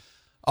Martin.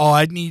 Oh,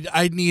 I'd need a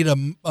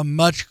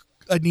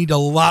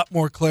lot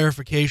more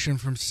clarification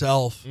from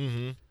Self.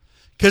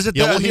 Because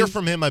we'll hear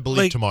from him, I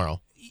believe,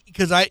 tomorrow.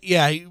 Because I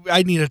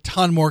need a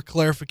ton more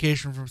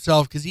clarification from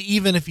Self. Because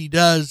even if he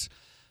does,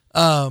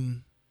 there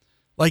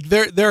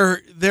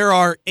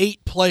are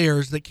 8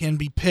 players that can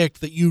be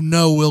picked that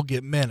will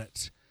get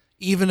minutes,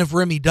 even if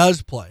Remy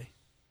does play.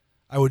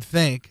 I would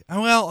think.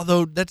 Well,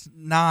 although that's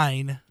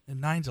 9,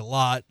 and 9's a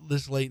lot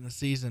this late in the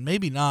season.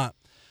 Maybe not.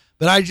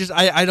 But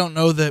I don't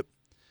know that,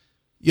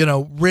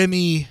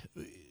 Remy,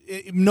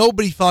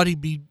 nobody thought he'd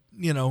be,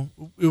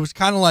 it was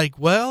kind of like,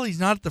 well, he's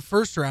not at the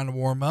first round of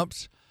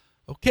warm-ups.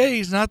 Okay,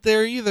 he's not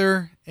there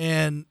either.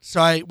 And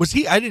so I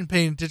didn't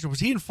pay any attention.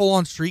 Was he in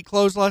full-on street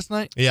clothes last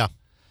night? Yeah.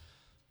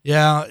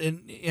 Yeah,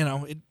 and,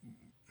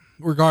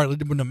 regardless,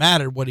 it wouldn't have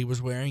mattered what he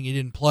was wearing. He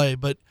didn't play,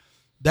 but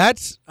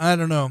that's, I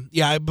don't know.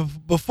 Yeah,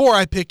 before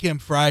I pick him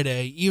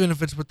Friday, even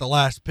if it's with the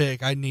last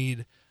pick, I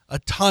need a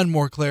ton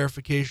more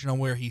clarification on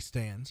where he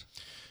stands.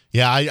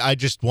 Yeah, I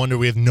just wonder.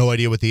 We have no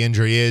idea what the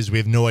injury is. We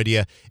have no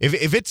idea.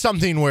 If it's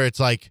something where it's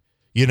like,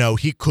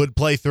 he could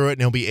play through it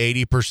and he'll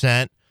be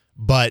 80%,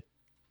 but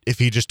if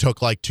he just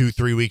took like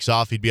 2-3 weeks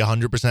off, he'd be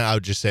 100%. I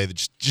would just say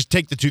that just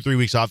take the 2-3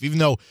 weeks off. Even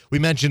though we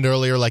mentioned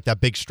earlier, like that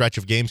big stretch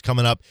of games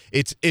coming up,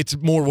 it's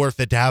more worth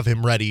it to have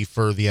him ready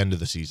for the end of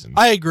the season.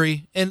 I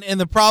agree. And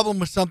the problem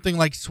with something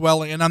like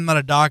swelling, and I'm not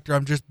a doctor,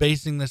 I'm just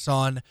basing this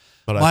on.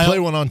 But I play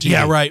one on TV.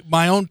 Yeah, right.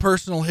 My own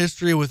personal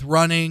history with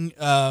running,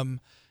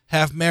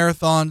 half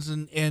marathons,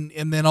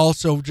 and then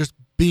also just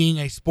being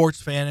a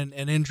sports fan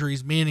and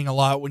injuries meaning a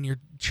lot when you're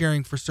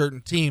cheering for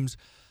certain teams.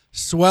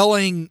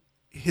 Swelling,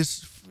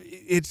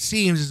 it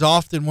seems, is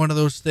often one of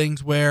those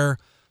things where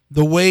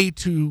the way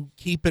to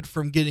keep it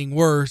from getting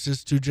worse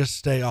is to just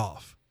stay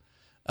off.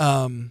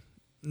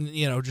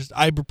 Just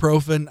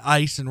ibuprofen,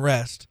 ice, and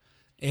rest.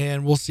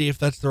 And we'll see if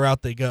that's the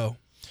route they go.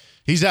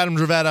 He's Adam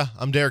Dravetta.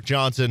 I'm Derek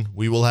Johnson.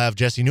 We will have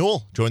Jesse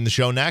Newell join the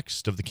show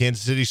next of the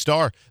Kansas City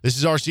Star. This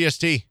is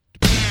RCST.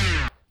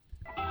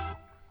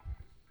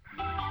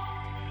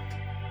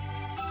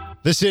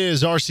 This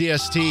is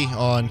RCST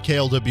on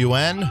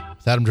KLWN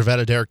with Adam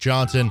Dravetta, Derek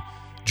Johnson.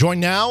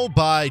 Joined now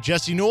by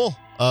Jesse Newell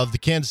of the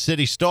Kansas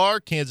City Star,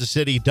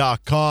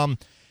 kansascity.com.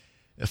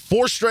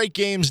 4 straight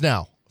games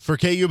now for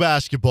KU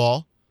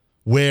basketball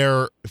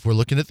where, if we're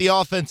looking at the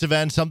offensive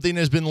end, something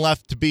has been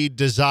left to be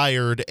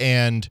desired,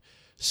 and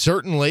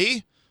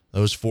certainly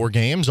those 4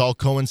 games all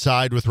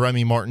coincide with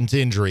Remy Martin's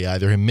injury,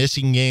 either him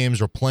missing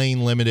games or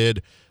playing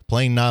limited,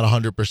 playing not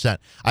 100%.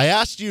 I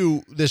asked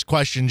you this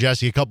question,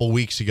 Jesse, a couple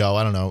weeks ago,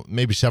 I don't know,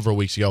 maybe several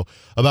weeks ago,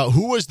 about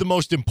who was the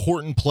most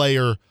important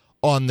player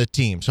on the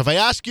team. So if I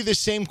ask you this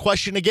same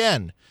question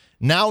again,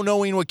 now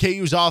knowing what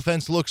KU's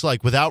offense looks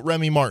like without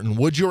Remy Martin,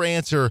 would your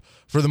answer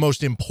for the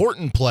most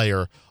important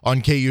player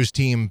on KU's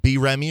team be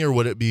Remy, or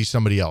would it be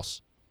somebody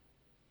else?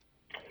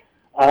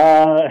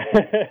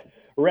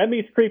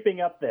 Remy's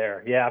creeping up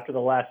there, after the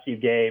last few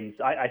games.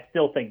 I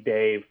still think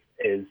Dave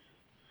is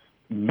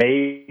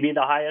maybe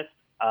the highest,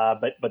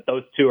 but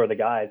those 2 are the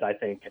guys, I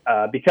think.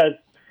 Because,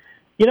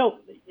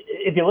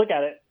 if you look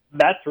at it,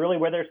 that's really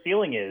where their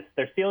ceiling is.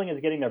 Their ceiling is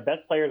getting their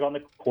best players on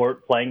the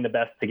court playing the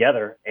best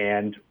together.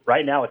 And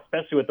right now,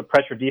 especially with the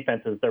pressure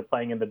defenses they're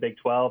playing in the Big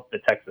 12, the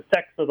Texas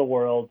Techs of the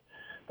world,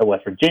 the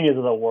West Virginias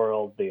of the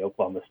world, the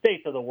Oklahoma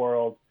States of the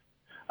world,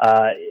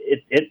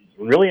 it's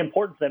really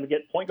important for them to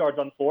get point guards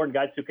on the floor and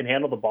guys who can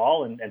handle the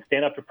ball and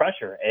stand up to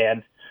pressure.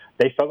 And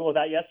they struggled with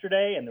that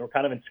yesterday, and they were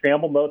kind of in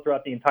scramble mode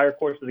throughout the entire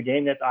course of the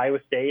game against Iowa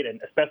State, and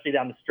especially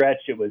down the stretch,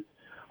 it was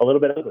a little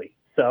bit ugly.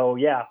 So,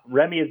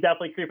 Remy is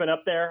definitely creeping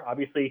up there.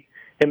 Obviously,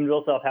 him and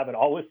Bill Self haven't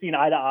always seen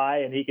eye to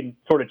eye, and he can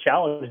sort of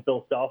challenge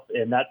Bill Self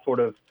in that sort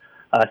of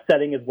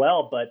setting as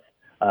well. But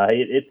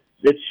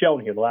it's shown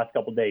here the last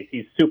couple of days.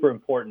 He's super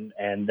important,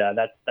 and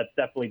that's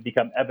definitely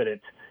become evident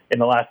in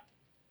the last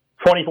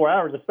 24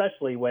 hours,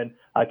 especially when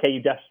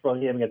KU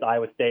desperately him against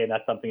Iowa State, and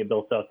that's something that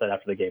Bill Self said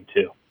after the game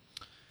too.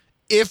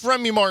 If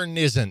Remy Martin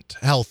isn't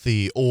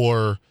healthy,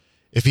 or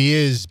if he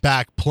is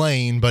back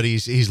playing, but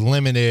he's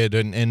limited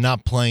and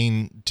not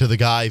playing to the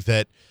guy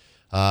that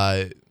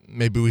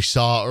maybe we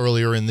saw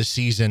earlier in the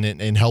season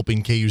in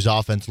helping KU's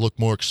offense look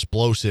more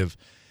explosive,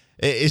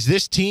 is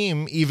this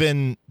team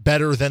even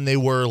better than they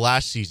were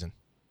last season?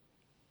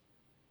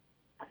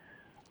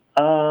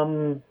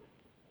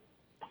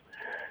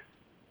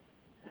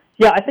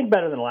 Yeah, I think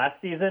better than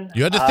last season.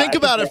 You had to think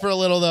about it for a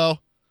little, though.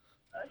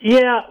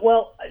 Yeah,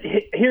 well,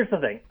 here's the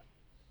thing.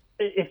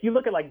 If you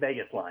look at,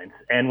 Vegas lines,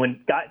 and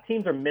when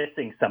teams are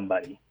missing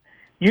somebody,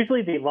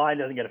 usually the line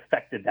doesn't get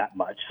affected that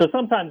much. So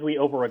sometimes we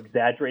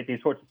over-exaggerate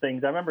these sorts of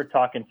things. I remember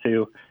talking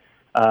to,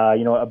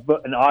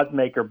 an odds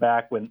maker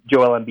back when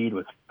Joel Embiid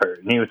was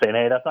hurt, and he was saying,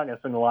 hey, that's not going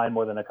to swing the line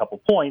more than a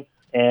couple points.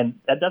 And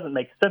that doesn't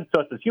make sense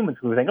to us as humans,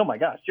 because we think, oh, my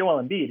gosh,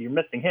 Joel Embiid, you're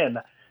missing him.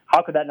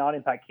 How could that not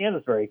impact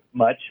Kansas very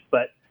much?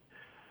 But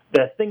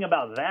the thing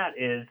about that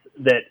is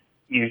that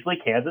usually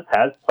Kansas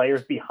has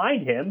players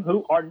behind him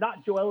who are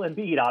not Joel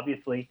Embiid,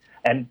 obviously.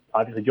 And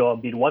obviously Joel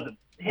Embiid wasn't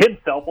a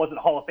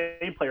Hall of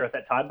Fame player at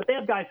that time, but they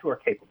have guys who are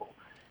capable.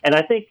 And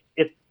I think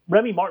if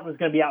Remy Martin was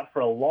going to be out for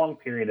a long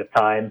period of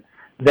time,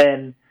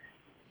 then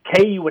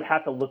KU would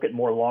have to look at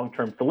more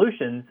long-term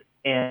solutions.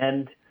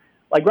 And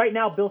like right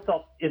now, Bill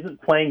Self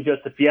isn't playing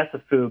Joseph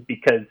Yesufu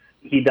because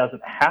he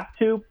doesn't have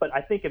to. But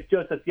I think if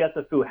Joseph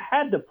Yesufu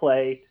had to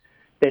play,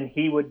 then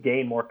he would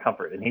gain more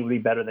comfort and he would be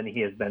better than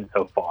he has been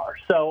so far.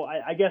 So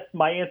I guess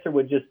my answer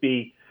would just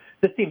be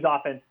this team's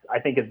offense, I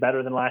think, is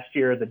better than last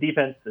year. The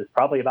defense is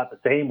probably about the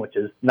same, which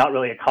is not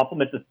really a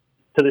compliment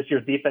to this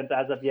year's defense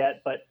as of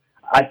yet. But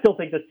I still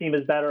think this team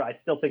is better. I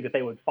still think that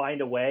they would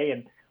find a way.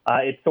 And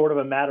it's sort of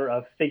a matter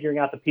of figuring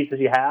out the pieces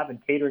you have and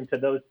catering to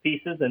those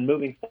pieces and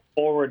moving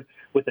forward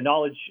with the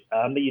knowledge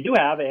that you do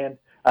have. And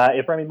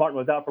if Remy Martin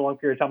was out for a long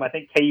period of time, I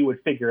think KU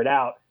would figure it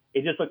out.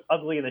 It just looks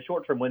ugly in the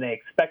short term when they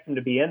expect him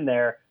to be in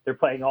there. They're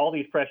playing all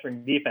these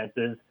pressuring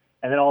defenses,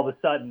 and then all of a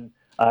sudden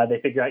they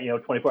figure out,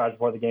 24 hours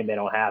before the game they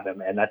don't have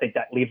him. And I think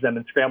that leaves them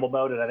in scramble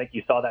mode, and I think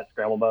you saw that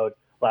scramble mode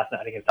last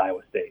night against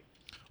Iowa State.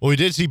 Well, we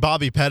did see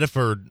Bobby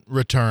Pettiford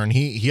return.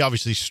 He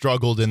obviously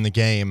struggled in the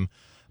game,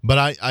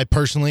 but I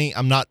personally,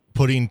 I'm not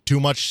putting too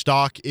much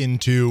stock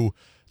into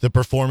the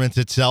performance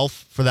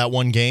itself for that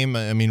one game.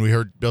 I mean, we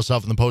heard Bill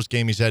Self in the post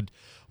game. He said,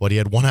 he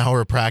had 1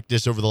 hour of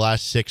practice over the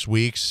last 6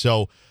 weeks.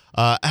 So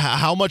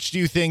how much do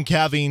you think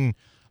having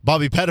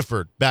Bobby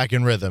Pettiford back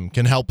in rhythm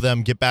can help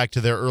them get back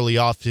to their early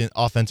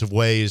offensive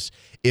ways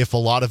if a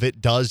lot of it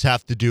does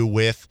have to do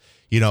with,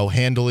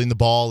 handling the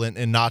ball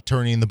and not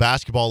turning the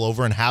basketball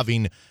over and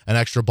having an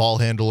extra ball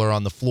handler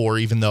on the floor,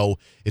 even though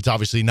it's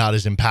obviously not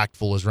as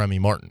impactful as Remy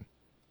Martin?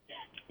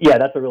 Yeah,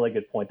 that's a really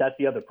good point. That's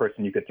the other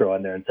person you could throw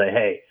in there and say,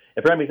 hey,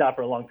 if Remy's out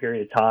for a long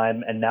period of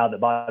time and now that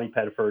Bobby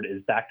Pettiford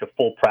is back to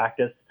full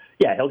practice,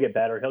 yeah, he'll get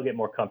better. He'll get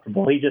more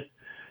comfortable.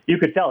 You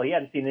could tell he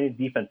hadn't seen any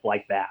defense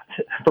like that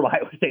from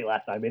Iowa State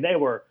last time. I mean, they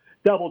were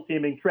double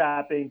teaming,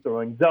 trapping,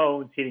 throwing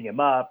zones, heating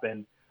him up,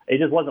 and it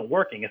just wasn't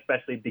working,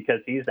 especially because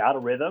he's out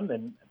of rhythm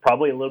and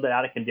probably a little bit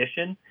out of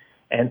condition.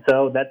 And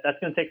so that's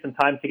going to take some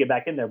time to get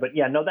back in there. But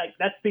yeah, no,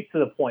 that speaks to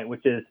the point,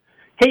 which is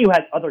KU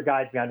has other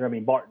guys behind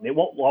Remy Martin. It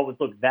won't always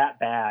look that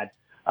bad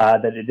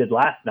that it did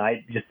last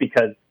night, just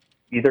because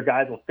either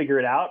guys will figure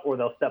it out or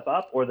they'll step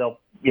up or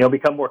they'll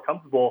become more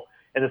comfortable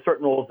in the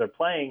certain roles they're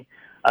playing.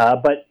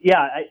 But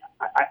yeah,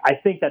 I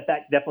think that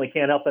definitely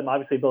can help them.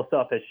 Obviously, Bill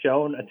Self has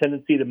shown a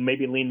tendency to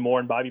maybe lean more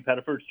in Bobby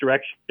Pettiford's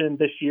direction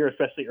this year,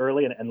 especially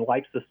early, and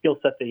likes the skill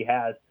set that he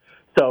has.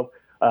 So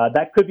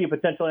that could be a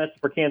potential answer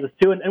for Kansas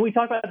too. And we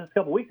talked about this a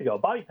couple weeks ago.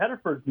 Bobby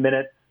Pettiford's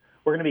minutes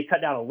were going to be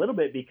cut down a little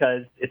bit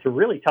because it's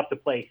really tough to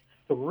play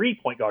 3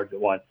 point guards at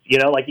once.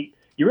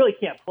 You really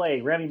can't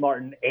play Remy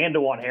Martin and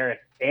DeJuan Harris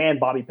and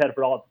Bobby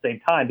Pettiford all at the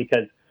same time,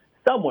 because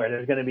somewhere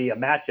there's going to be a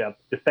matchup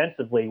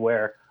defensively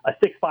where a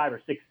 6'5"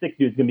 or 6'6"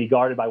 dude is going to be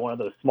guarded by one of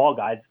those small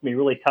guys. It's going to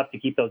be really tough to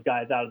keep those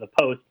guys out of the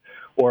post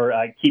or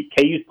keep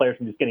KU's players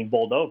from just getting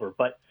bowled over.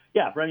 But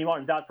yeah, if Remy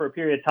Martin's out for a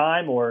period of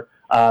time or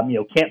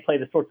can't play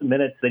the sorts of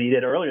minutes that he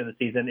did earlier in the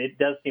season, it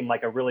does seem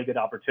like a really good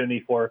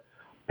opportunity for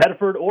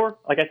Pettiford or,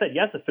 like I said,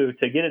 Yesufu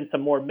to get in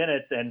some more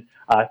minutes and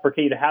for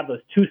KU to have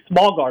those 2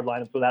 small guard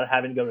lineups without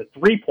having to go to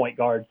 3 point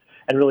guards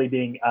and really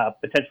being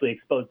potentially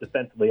exposed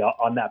defensively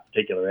on that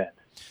particular end.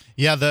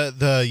 Yeah,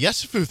 the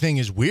Yesufu thing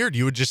is weird.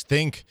 You would just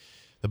think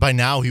that by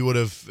now he would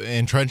have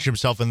entrenched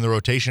himself in the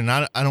rotation.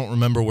 I don't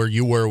remember where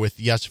you were with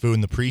Yesufu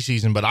in the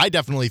preseason, but I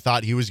definitely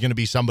thought he was going to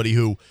be somebody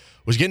who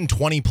was getting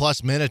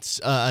 20-plus minutes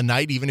a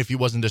night, even if he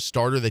wasn't a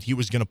starter, that he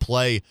was going to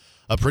play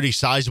a pretty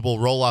sizable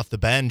role off the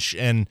bench.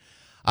 And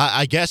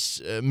I guess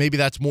maybe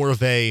that's more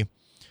of a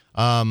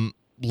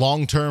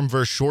long-term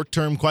versus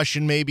short-term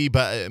question maybe,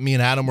 but me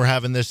and Adam were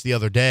having this the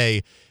other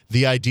day,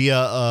 the idea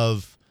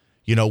of,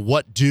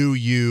 what do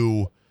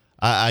you,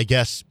 I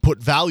guess, put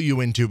value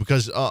into?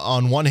 Because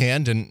on one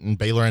hand, and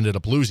Baylor ended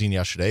up losing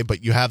yesterday,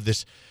 but you have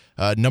this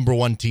number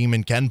 1 team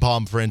in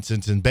KenPom, for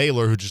instance, in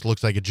Baylor, who just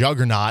looks like a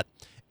juggernaut,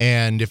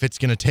 and if it's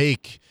going to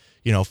take,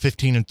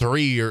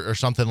 15-3 or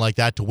something like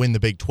that to win the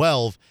Big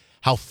 12,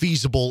 how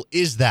feasible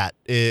is that,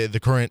 the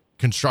current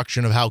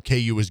construction of how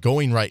KU is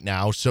going right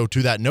now? So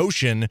to that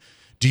notion,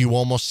 do you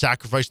almost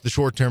sacrifice the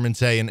short term and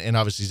say, and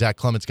obviously Zach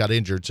Clements got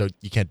injured, so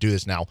you can't do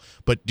this now,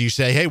 but do you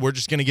say, hey, we're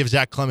just going to give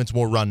Zach Clements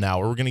more run now,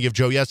 or we're going to give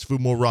Joe Yesufu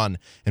more run,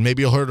 and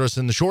maybe it'll hurt us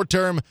in the short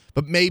term,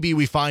 but maybe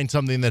we find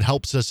something that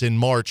helps us in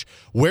March?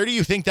 Where do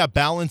you think that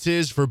balance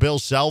is for Bill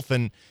Self,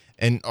 and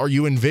are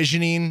you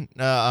envisioning,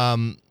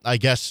 I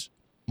guess,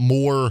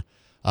 more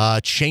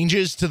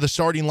changes to the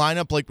starting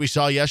lineup like we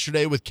saw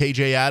yesterday with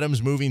KJ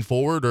Adams moving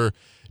forward, or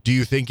do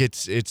you think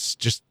it's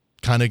just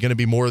kind of going to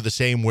be more of the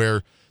same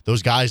where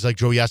those guys like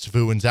Joe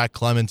Yesufu and Zach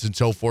Clements and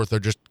so forth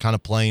are just kind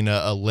of playing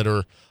a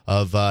litter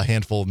of a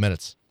handful of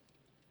minutes?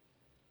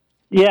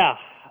 Yeah,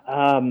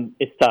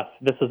 it's tough.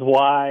 This is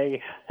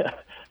why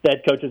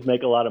head coaches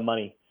make a lot of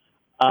money.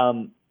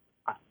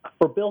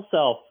 For Bill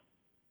Self,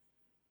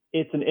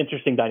 it's an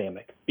interesting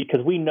dynamic because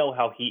we know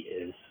how he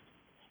is.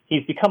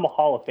 He's become a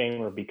Hall of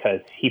Famer because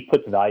he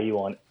puts value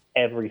on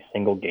every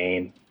single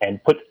game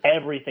and puts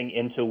everything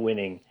into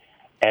winning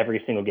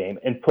every single game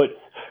and puts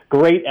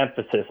great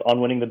emphasis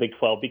on winning the Big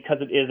 12 because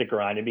it is a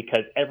grind and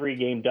because every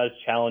game does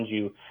challenge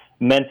you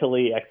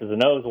mentally, X's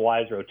and O's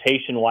wise,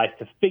 rotation wise,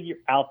 to figure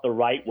out the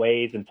right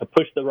ways and to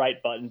push the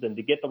right buttons and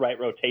to get the right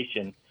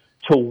rotation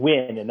to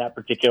win in that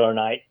particular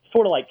night,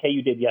 sort of like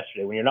KU did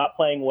yesterday. When you're not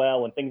playing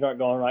well, when things aren't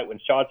going right, when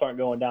shots aren't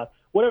going down,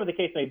 whatever the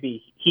case may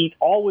be, he's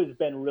always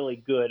been really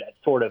good at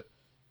sort of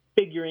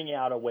figuring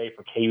out a way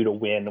for KU to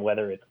win,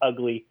 whether it's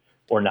ugly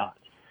or not.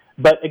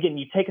 But again,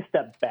 you take a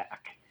step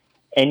back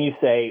and you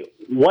say,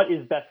 what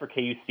is best for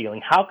KU's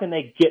ceiling? How can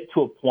they get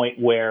to a point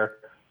where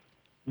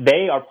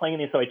they are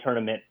playing in the NCAA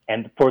tournament,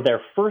 and for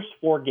their first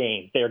 4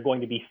 games, they are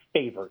going to be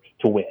favored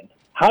to win?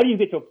 How do you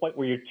get to a point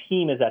where your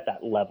team is at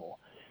that level?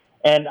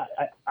 And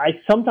I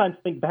sometimes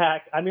think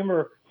back. I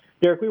remember,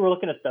 Derek, we were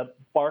looking at the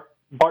Bart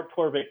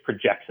Torvik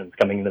projections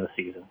coming into the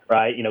season,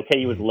 right? You know,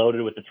 KU was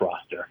loaded with its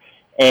roster.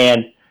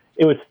 And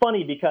it was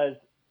funny because,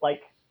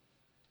 like,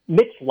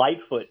 Mitch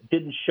Lightfoot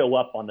didn't show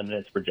up on the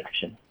minutes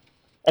projection.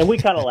 And we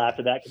kind of laughed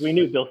at that because we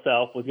knew Bill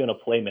Self was going to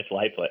play Mitch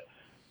Lightfoot.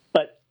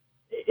 But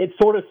it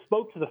sort of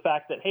spoke to the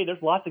fact that, hey,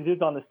 there's lots of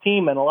dudes on this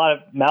team and a lot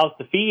of mouths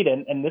to feed,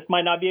 and this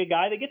might not be a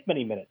guy that gets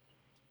many minutes.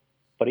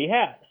 But he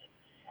has.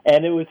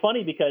 And it was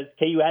funny because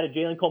KU added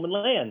Jalen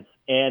Coleman-Lands,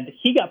 and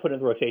he got put in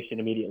the rotation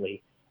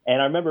immediately.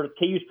 And I remember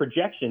KU's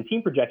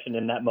team projection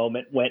in that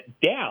moment went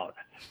down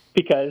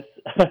because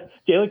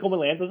Jalen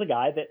Coleman-Lands was a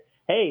guy that,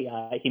 hey,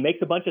 he makes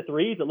a bunch of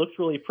threes. It looks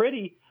really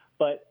pretty.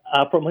 But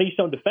from what he's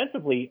shown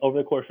defensively over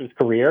the course of his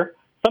career,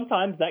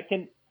 sometimes that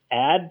can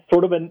add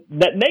sort of a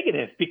net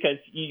negative because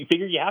you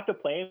figure you have to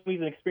play him.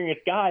 He's an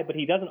experienced guy, but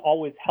he doesn't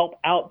always help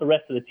out the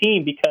rest of the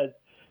team because,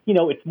 you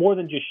know, it's more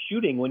than just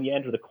shooting when you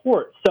enter the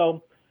court.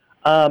 So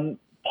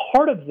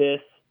part of this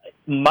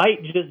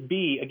might just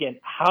be, again,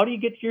 how do you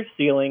get to your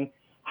ceiling?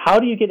 How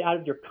do you get out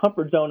of your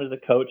comfort zone as a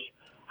coach?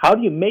 How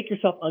do you make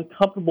yourself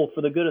uncomfortable for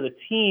the good of the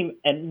team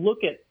and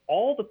look at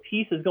all the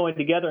pieces going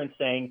together and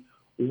saying,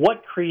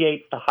 what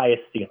creates the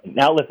highest ceiling?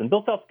 Now, listen,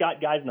 Bill Self's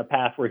got guys in the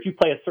past where if you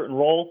play a certain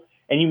role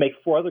and you make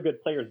 4 other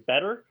good players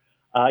better,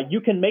 you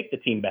can make the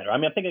team better. I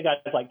mean, I'm thinking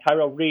of guys like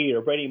Tyrell Reed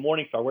or Brady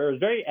Morningstar, where it was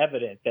very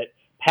evident that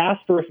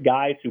pass-first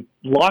guys who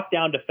locked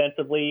down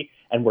defensively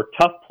and were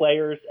tough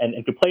players and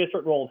could play a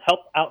certain role and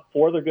help out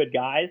 4 other good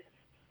guys,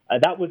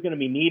 that was going to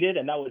be needed,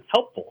 and that was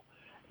helpful.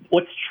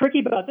 What's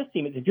tricky about this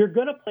team is if you're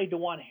going to play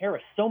DeJuan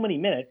Harris so many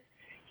minutes,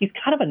 he's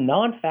kind of a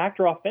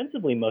non-factor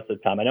offensively most of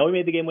the time. I know he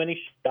made the game-winning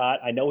shot.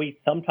 I know he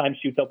sometimes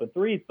shoots open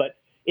threes, but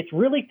it's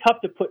really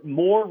tough to put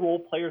more role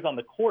players on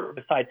the court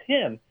besides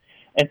him.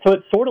 And so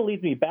it sort of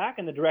leads me back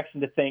in the direction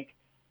to think,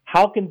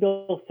 how can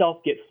Bill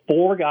Self get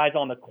 4 guys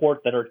on the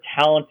court that are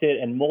talented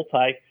and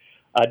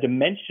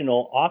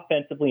multi-dimensional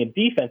offensively and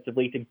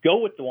defensively to go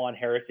with DeJuan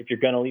Harris if you're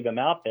going to leave him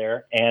out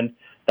there? And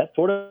that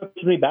sort of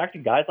puts me back to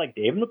guys like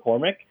David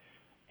McCormick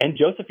and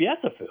Joseph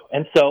Yesufu.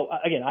 And so,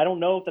 again, I don't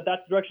know if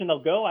that's the direction they'll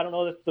go. I don't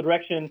know if that's the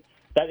direction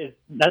that is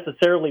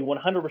necessarily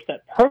 100%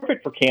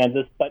 perfect for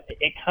Kansas, but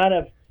it kind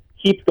of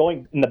keeps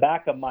going in the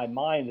back of my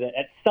mind that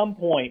at some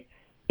point,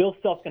 Bill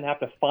Self's going to have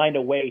to find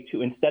a way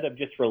to, instead of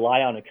just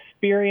rely on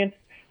experience,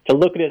 to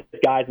look at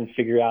his guys and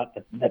figure out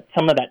that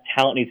some of that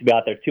talent needs to be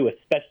out there too,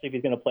 especially if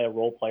he's going to play a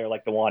role player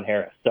like DeJuan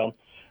Harris. So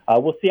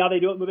we'll see how they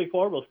do it moving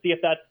forward. We'll see if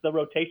that's the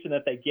rotation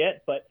that they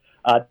get, but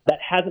that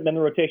hasn't been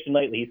the rotation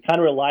lately. He's kind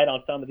of relied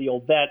on some of the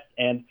old vets,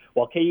 and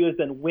while KU has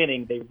been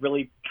winning, they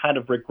really kind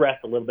of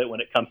regressed a little bit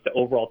when it comes to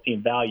overall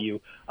team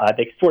value.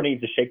 They sort of need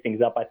to shake things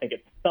up, I think, at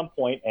some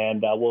point,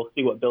 and we'll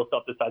see what Bill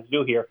Self decides to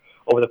do here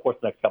over the course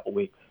of the next couple of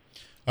weeks.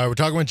 All right, we're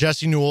talking with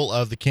Jesse Newell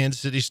of the Kansas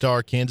City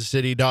Star,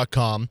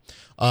 kansascity.com.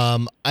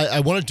 I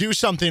want to do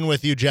something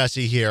with you,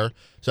 Jesse, here.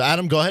 So,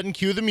 Adam, go ahead and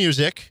cue the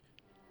music.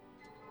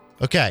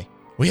 Okay,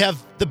 we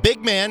have the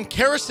big man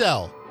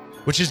carousel,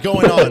 which is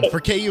going on for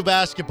KU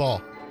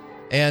basketball.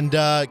 And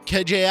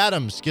KJ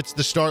Adams gets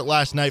the start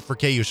last night for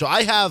KU. So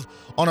I have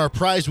on our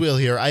prize wheel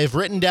here, I have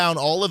written down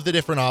all of the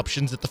different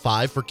options at the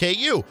 5 for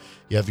KU.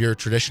 You have your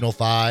traditional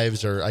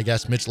 5s, or I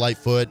guess Mitch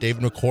Lightfoot,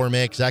 David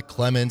McCormick, Zach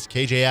Clemens,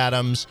 KJ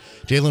Adams,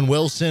 Jalen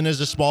Wilson as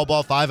a small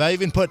ball 5. I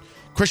even put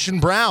Christian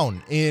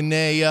Brown in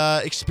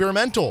a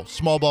experimental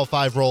small ball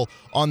 5 role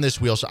on this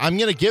wheel. So I'm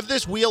going to give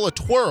this wheel a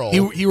twirl.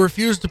 He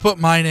refused to put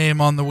my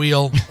name on the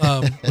wheel,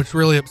 which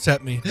really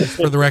upset me, just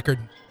for the record.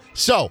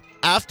 So,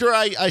 after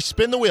I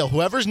spin the wheel,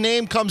 whoever's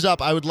name comes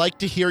up, I would like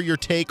to hear your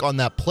take on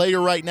that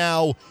player right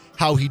now,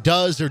 how he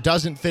does or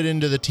doesn't fit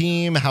into the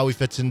team, how he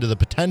fits into the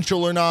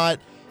potential or not,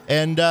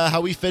 and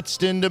how he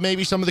fits into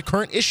maybe some of the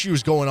current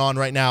issues going on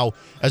right now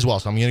as well.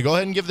 So I'm going to go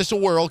ahead and give this a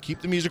whirl, keep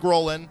the music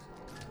rolling.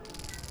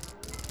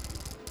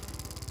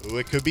 Ooh,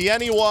 it could be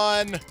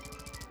anyone.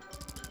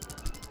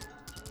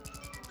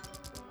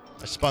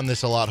 I spun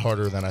this a lot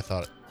harder than I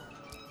thought.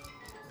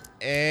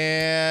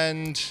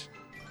 And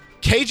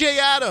KJ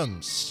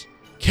Adams.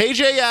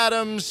 KJ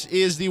Adams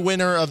is the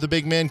winner of the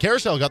Big Man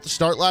Carousel. Got the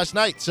start last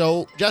night.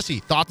 So, Jesse,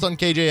 thoughts on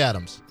KJ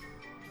Adams?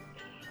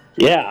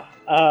 Yeah.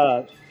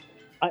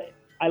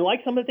 I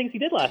like some of the things he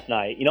did last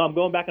night. You know, I'm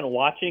going back and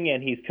watching,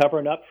 and he's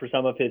covering up for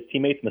some of his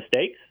teammates'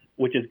 mistakes,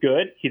 which is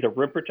good. He's a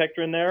rim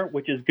protector in there,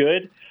 which is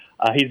good.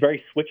 He's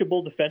very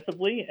switchable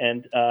defensively,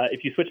 and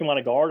if you switch him on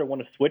a guard or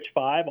want to switch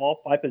all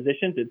five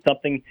positions, it's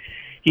something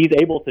he's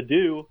able to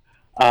do.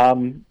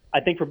 I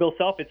think for Bill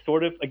Self, it's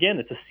sort of, again,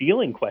 it's a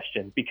ceiling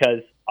question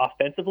because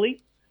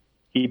offensively,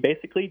 he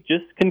basically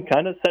just can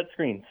kind of set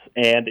screens.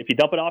 And if you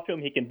dump it off to him,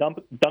 he can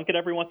dunk it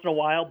every once in a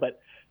while, but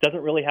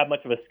doesn't really have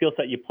much of a skill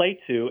set you play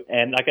to.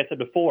 And like I said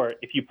before,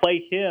 if you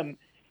play him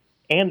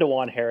and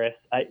DeJuan Harris,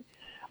 I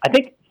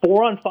think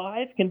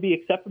 4-on-5 can be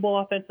acceptable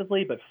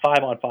offensively, but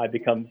 5-on-5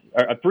 becomes,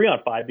 or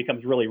 3-on-5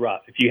 becomes really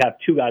rough if you have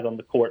two guys on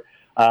the court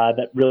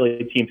that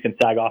really teams can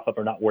sag off of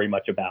or not worry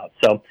much about.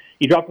 So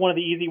he dropped one of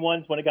the easy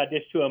ones when it got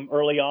dished to him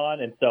early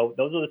on, and so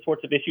those are the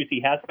sorts of issues he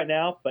has right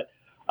now. But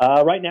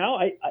right now,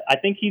 I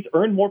think he's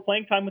earned more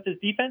playing time with his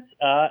defense,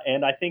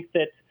 and I think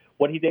that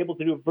what he's able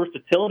to do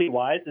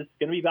versatility-wise is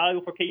going to be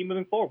valuable for KU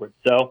moving forward.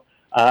 So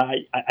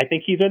I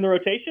think he's in the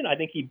rotation. I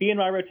think he'd be in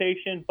my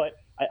rotation, but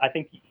I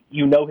think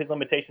his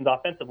limitations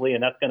offensively,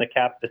 and that's going to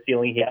cap the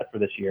ceiling he has for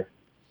this year.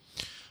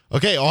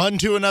 Okay, on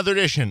to another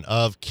edition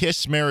of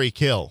Kiss, Marry,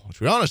 Kill,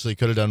 which we honestly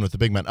could have done with the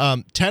big man.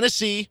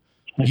 Tennessee,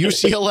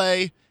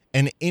 UCLA,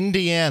 and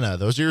Indiana.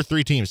 Those are your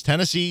three teams.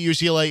 Tennessee,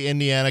 UCLA,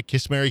 Indiana.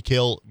 Kiss, Marry,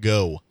 Kill,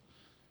 go.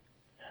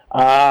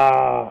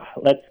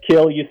 Let's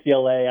kill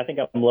UCLA. I think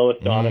I'm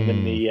lowest on them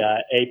in the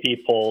AP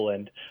poll,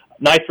 and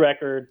nice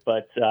record,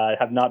 but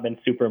have not been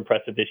super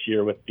impressive this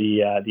year with the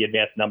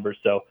advanced numbers.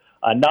 So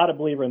not a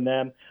believer in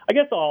them. I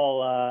guess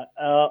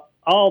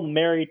I'll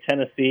marry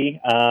Tennessee.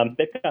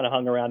 They've kind of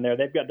hung around there.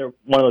 They're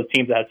one of those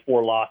teams that has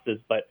 4 losses,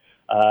 but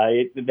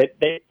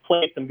they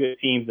played some good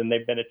teams, and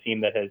they've been a team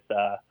that has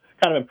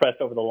kind of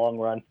impressed over the long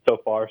run so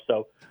far.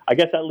 So I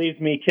guess that leaves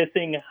me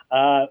kissing.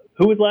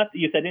 Who was left?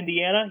 You said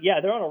Indiana?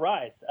 Yeah, they're on a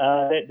rise.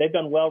 They've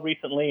done well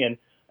recently, and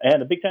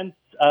the Big Ten's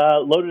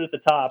loaded at the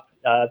top.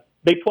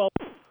 Big 12.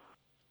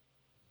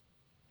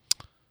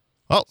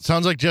 Well,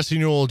 sounds like Jesse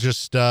Newell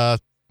just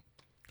got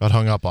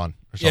hung up on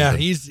or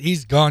something. Yeah,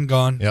 he's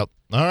gone. Yep.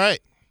 All right.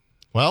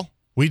 Well,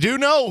 we do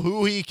know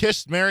who he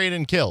kissed, married,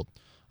 and killed.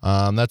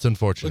 That's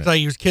unfortunate. Looks like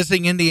he was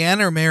kissing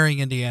Indiana or marrying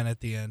Indiana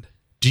at the end.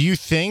 Do you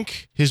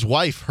think his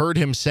wife heard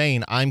him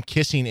saying, "I'm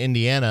kissing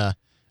Indiana,"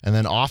 and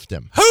then offed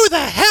him? Who the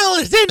hell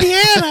is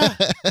Indiana?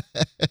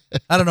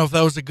 I don't know if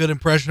that was a good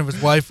impression of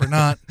his wife or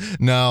not.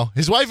 No.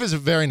 His wife is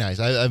very nice.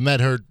 I've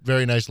met her.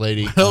 Very nice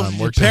lady. Well, she's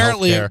works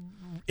apparently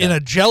in a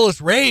jealous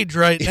rage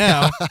right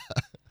now.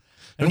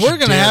 And we're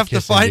going to have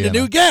to find Indiana.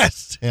 a new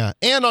guest. Yeah.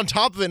 And on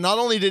top of it, not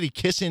only did he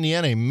kiss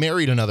Indiana, he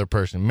married another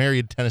person,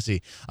 married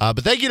Tennessee. But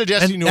thank you to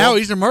Jesse Newell. Now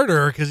he's a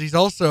murderer because he's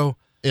also...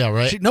 Yeah,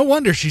 right. No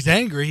wonder she's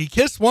angry. He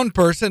kissed one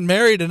person,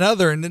 married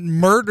another, and then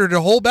murdered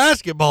a whole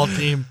basketball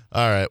team.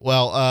 All right.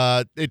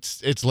 Well,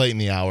 it's late in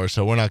the hour,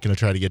 so we're not going to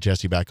try to get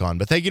Jesse back on.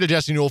 But thank you to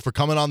Jesse Newell for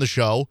coming on the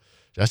show.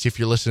 Jesse, if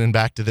you're listening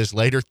back to this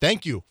later,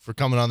 thank you for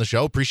coming on the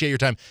show. Appreciate your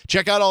time.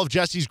 Check out all of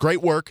Jesse's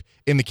great work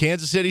in the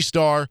Kansas City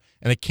Star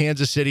and at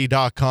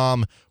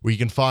kansascity.com, where you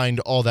can find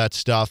all that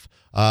stuff.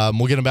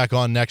 We'll get him back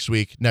on next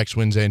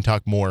Wednesday, and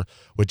talk more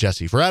with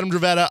Jesse. For Adam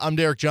Dravetta, I'm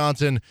Derek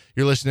Johnson.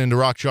 You're listening to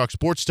Rock Chalk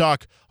Sports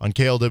Talk on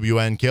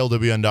KLWN,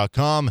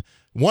 KLWN.com.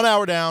 1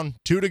 hour down,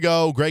 2 to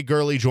go. Greg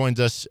Gurley joins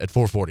us at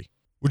 4:40.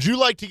 Would you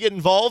like to get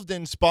involved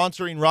in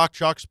sponsoring Rock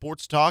Chalk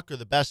Sports Talk or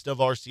the Best of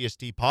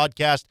RCST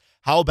podcast?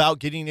 How about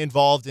getting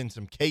involved in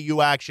some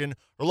KU action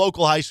or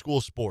local high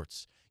school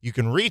sports? You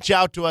can reach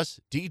out to us,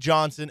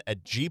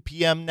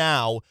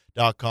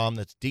 djohnson@gpmnow.com.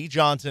 That's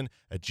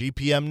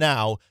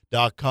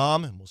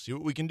djohnson@gpmnow.com, and we'll see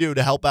what we can do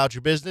to help out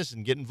your business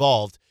and get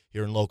involved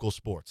here in local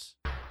sports.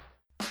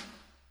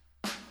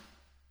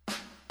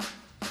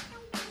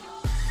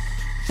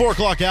 4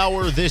 o'clock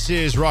hour, this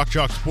is Rock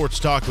Chalk Sports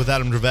Talk with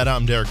Adam Dravetta.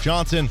 I'm Derek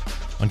Johnson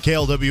on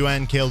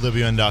KLWN,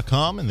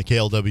 KLWN.com, and the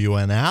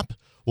KLWN app.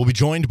 We'll be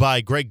joined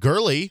by Greg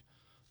Gurley,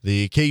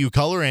 the KU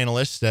color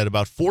analyst, at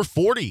about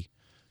 4:40.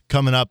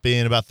 Coming up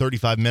in about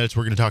 35 minutes,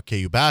 we're going to talk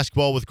KU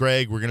basketball with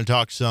Greg. We're going to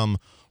talk some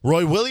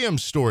Roy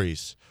Williams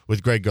stories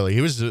with Greg Gurley. He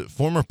was a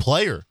former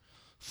player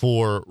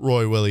for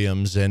Roy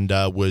Williams and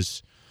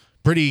was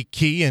pretty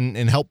key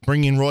in help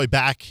bringing Roy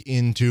back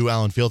into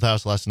Allen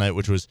Fieldhouse last night,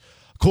 which was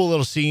a cool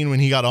little scene when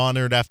he got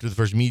honored after the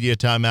first media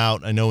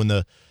timeout. I know in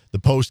the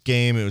post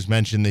game it was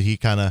mentioned that he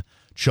kind of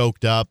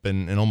choked up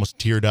and almost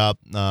teared up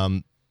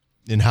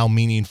and how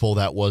meaningful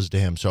that was to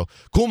him. So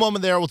cool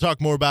moment there. We'll talk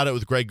more about it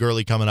with Greg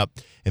Gurley coming up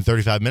in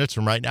 35 minutes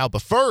from right now.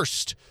 But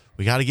first,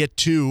 we got to get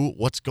to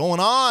what's going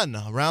on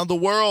around the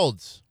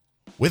world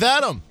with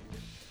Adam.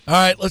 All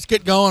right, let's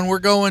get going. We're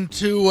going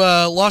to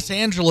Los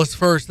Angeles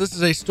first. This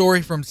is a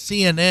story from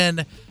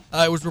CNN.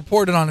 It was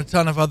reported on a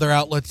ton of other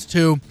outlets,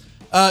 too.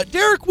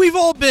 Derek, we've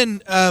all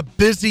been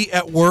busy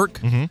at work.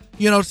 Mm-hmm.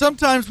 You know,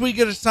 sometimes we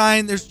get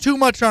assigned there's too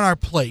much on our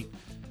plate.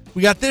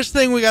 We got this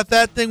thing, we got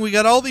that thing, we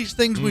got all these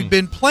things we've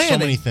been planning. So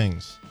many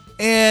things.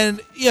 And,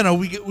 you know,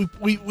 we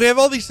have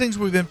all these things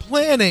we've been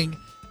planning,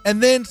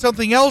 and then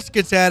something else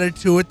gets added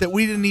to it that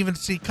we didn't even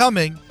see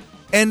coming.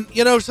 And,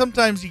 you know,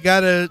 sometimes you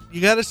gotta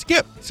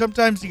skip.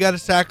 Sometimes you gotta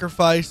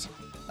sacrifice,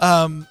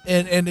 and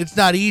it's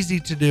not easy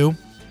to do.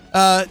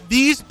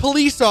 These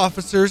police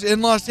officers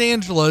in Los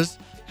Angeles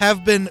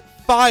have been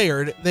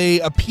fired. They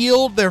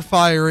appealed their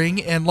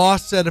firing and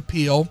lost said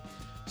appeal.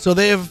 So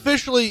they have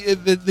officially,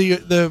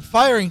 the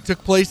firing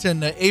took place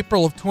in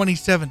April of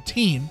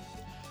 2017.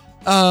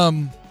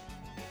 And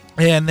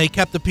they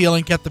kept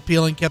appealing.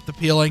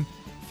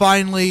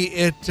 Finally,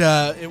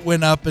 it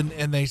went up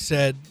and they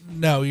said,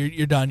 no,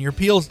 you're done. Your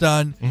appeal's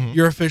done. Mm-hmm.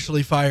 You're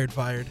officially fired.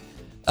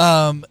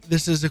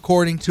 This is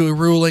according to a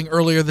ruling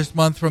earlier this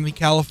month from the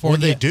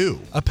California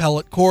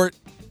Appellate Court.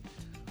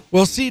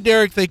 Well, see,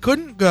 Derek, they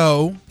couldn't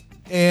go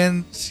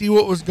and see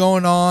what was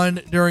going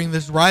on during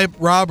this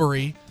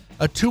robbery,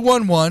 a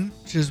 211,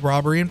 which is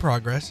robbery in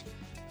progress,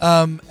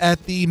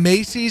 at the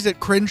Macy's at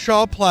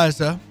Crenshaw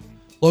Plaza,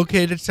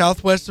 located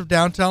southwest of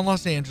downtown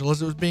Los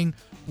Angeles. It was being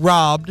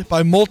robbed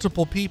by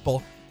multiple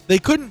people. They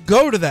couldn't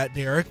go to that,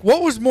 Derek.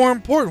 What was more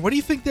important? What do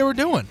you think they were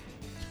doing?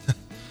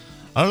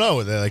 I don't know.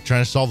 Were they like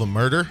trying to solve a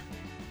murder?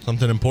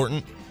 Something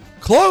important?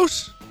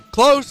 Close.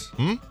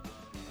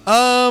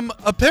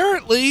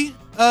 Apparently,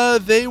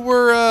 they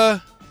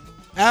were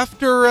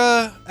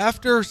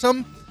after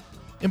some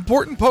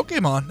important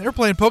Pokemon. They were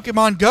playing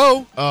Pokemon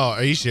Go. Oh,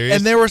 are you serious?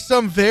 And there were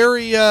some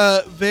very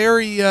rare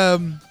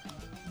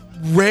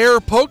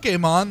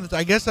Pokemon that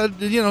I guess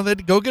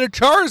they'd go get a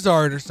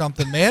Charizard or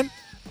something, man.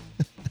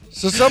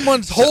 So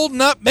someone's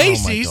holding up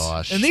Macy's,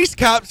 and these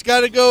cops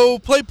got to go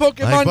play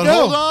Pokemon Go.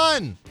 Hold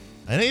on,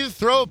 I need to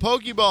throw a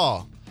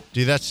Pokeball,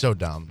 dude. That's so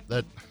dumb.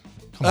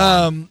 Come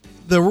on.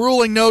 The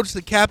ruling notes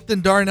that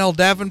Captain Darnell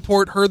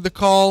Davenport heard the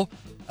call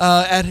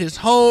at his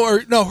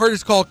home, heard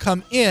his call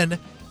come in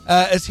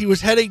as he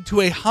was heading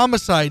to a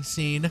homicide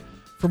scene.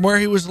 From where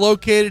he was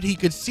located, he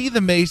could see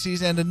the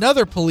Macy's and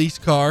another police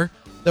car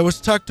that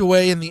was tucked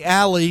away in the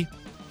alley.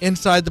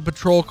 Inside the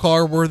patrol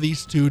car were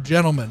these two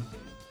gentlemen.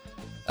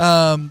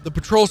 The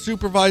patrol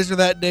supervisor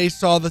that day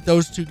saw that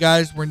those two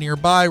guys were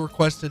nearby,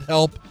 requested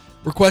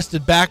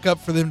backup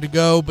for them to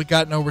go, but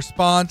got no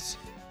response.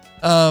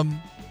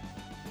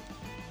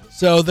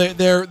 So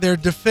their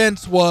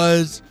defense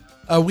was,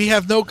 we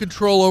have no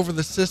control over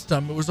the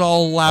system. It was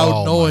all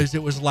loud noise.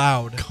 It was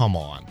loud. Come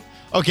on.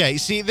 Okay,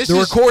 see, the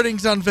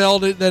recordings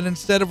unveiled that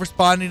instead of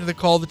responding to the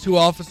call, the two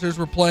officers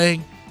were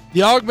playing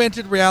the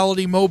augmented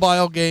reality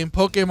mobile game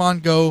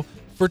Pokemon Go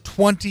for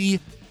 20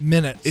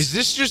 minutes. Is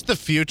this just the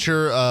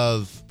future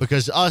of,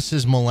 because us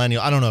as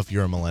millennial, I don't know if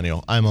you're a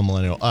millennial. I'm a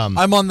millennial.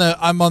 I'm on the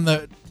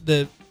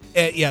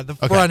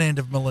front end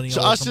of millennials.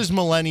 So us as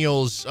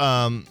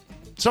millennials,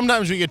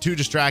 sometimes we get too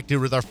distracted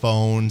with our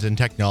phones and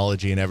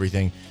technology and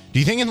everything. Do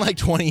you think in like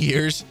 20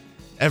 years,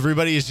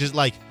 everybody is just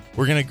like,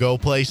 we're going to go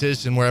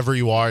places, and wherever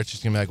you are, it's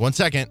just going to be like, 1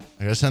 second,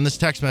 I got to send this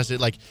text message.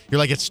 Like, you're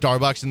like at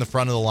Starbucks in the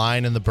front of the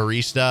line, and the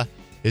barista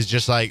is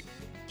just like,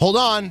 hold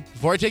on,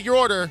 before I take your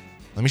order,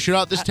 let me shoot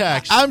out this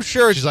text. I'm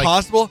sure it's like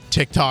possible.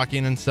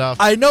 TikToking and stuff.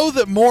 I know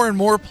that more and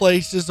more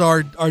places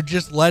are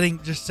just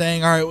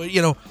saying, all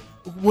right,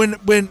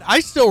 when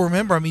I still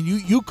remember, I mean,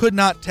 you could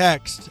not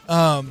text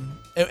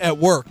at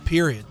work,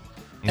 period.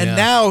 And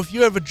now if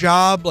you have a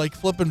job like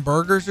flipping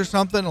burgers or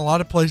something, a lot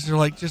of places are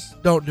like,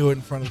 just don't do it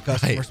in front of the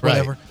customers,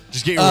 whatever. Right.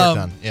 Just get your work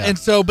done. Yeah. And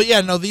so, but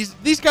yeah, no,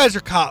 these guys are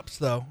cops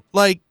though.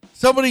 Like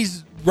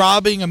somebody's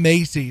robbing a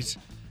Macy's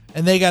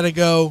and they got to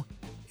go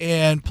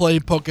and play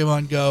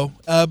Pokemon Go.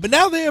 But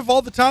now they have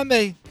all the time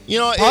they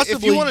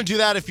if you want to do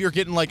that, if you're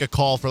getting like a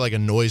call for like a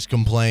noise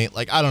complaint,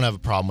 like I don't have a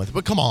problem with it.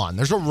 But come on,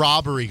 there's a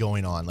robbery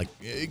going on. Like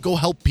go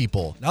help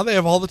people. Now they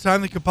have all the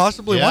time they could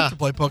possibly want to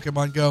play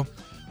Pokemon Go.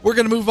 We're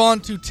going to move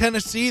on to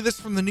Tennessee. This is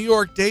from the New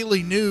York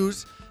Daily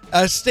News.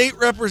 State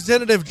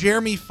Representative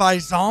Jeremy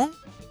Faison,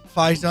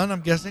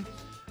 I'm guessing,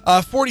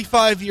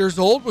 45 years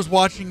old, was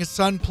watching his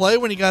son play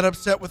when he got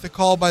upset with a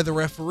call by the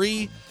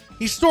referee.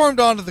 He stormed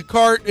onto the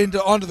court.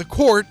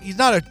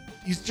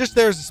 He's just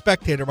there as a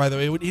spectator, by the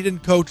way. He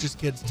didn't coach his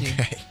kid's team.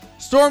 Okay.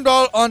 Stormed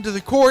onto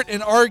the court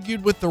and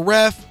argued with the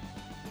ref.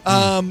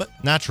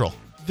 Natural.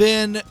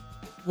 Then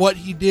what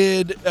he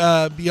did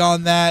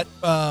beyond that,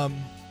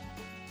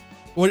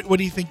 what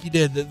do you think he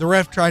did? The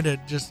ref tried to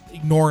just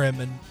ignore him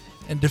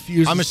and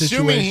diffuse the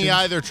situation. I'm assuming he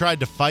either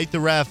tried to fight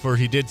the ref or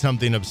he did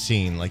something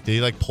obscene. Like, did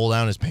he like pull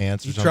down his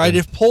pants or something? He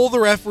tried to pull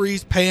the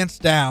referee's pants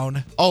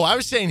down. Oh, I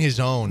was saying his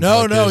own.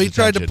 No, he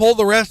tried to pull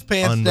the ref's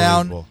pants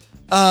down.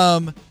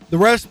 The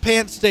ref's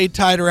pants stayed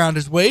tied around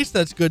his waist.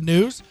 That's good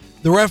news.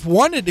 The ref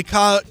wanted to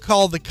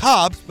call the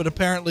cops, but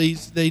apparently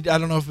I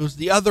don't know if it was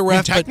the other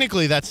ref.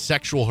 Technically, that's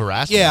sexual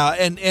harassment. Yeah,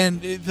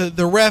 and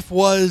the ref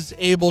was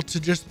able to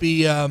just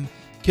be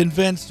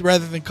convinced,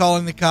 rather than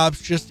calling the cops,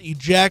 just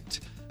eject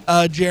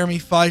Jeremy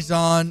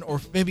Faison,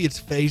 or maybe it's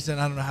Faison.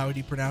 I don't know how would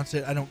you pronounce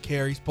it. I don't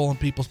care. He's pulling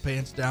people's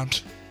pants down.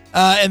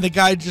 And the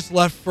guy just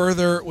left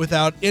further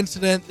without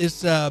incident.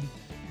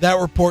 That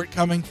report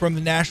coming from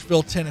the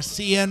Nashville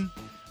Tennessean.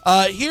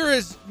 Here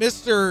is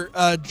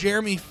Mr.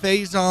 Jeremy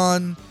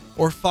Faison,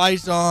 or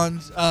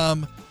Faison's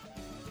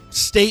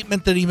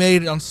statement that he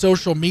made on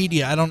social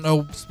media. I don't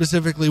know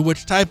specifically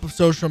which type of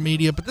social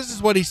media, but this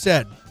is what he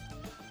said.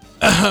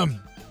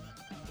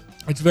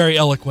 It's very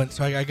eloquent,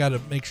 so I got to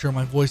make sure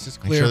my voice is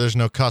clear. Make sure there's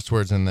no cuss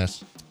words in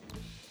this.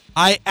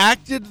 I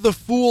acted the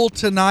fool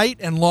tonight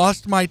and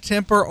lost my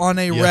temper on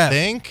a You ref.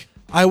 think?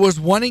 I was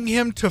wanting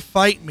him to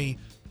fight me,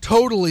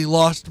 totally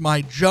lost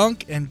my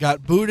junk and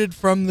got booted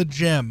from the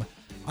gym.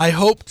 I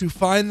hope to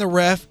find the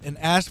ref and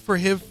ask for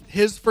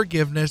his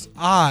forgiveness.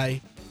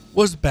 I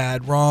was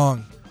bad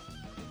wrong.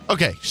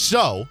 Okay,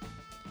 so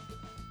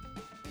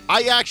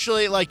I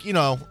actually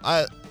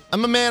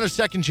I'm a man of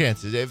second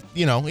chances. If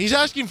he's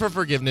asking for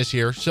forgiveness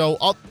here, so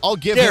I'll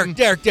give him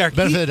Derek. benefit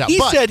of the doubt. He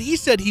But-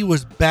 said he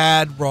was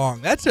bad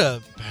wrong. That's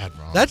a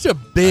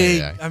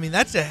big. Aye. I mean,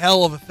 that's a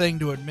hell of a thing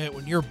to admit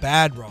when you're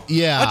bad wrong.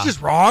 Yeah. Not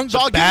just wrong, So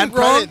but I'll give bad him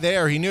credit wrong.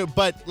 there. He knew,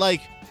 but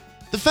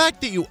the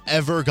fact that you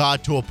ever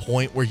got to a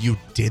point where you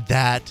did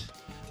that.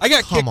 I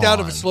got Come kicked out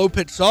of a on. slow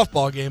pitch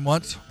softball game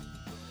once.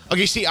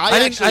 Okay, see, I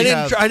actually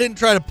didn't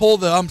try to pull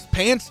the ump's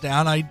pants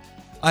down. I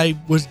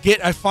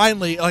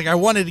finally I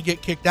wanted to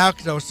get kicked out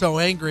because I was so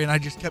angry, and I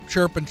just kept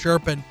chirping,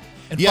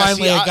 and Yeah,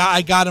 finally see,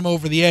 I got him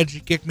over the edge.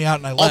 He kicked me out,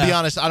 and I left. I'll be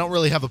honest, I don't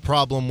really have a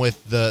problem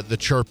with the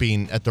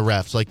chirping at the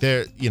refs. Like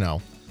they're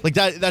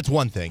that's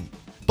one thing.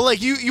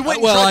 But you went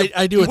and Well, tried to-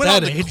 I do you at went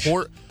that on the age.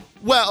 court.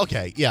 Well,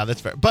 okay, yeah,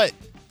 that's fair. But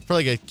for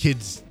a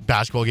kid's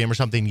basketball game or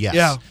something, yes.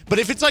 Yeah. But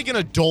if it's an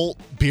adult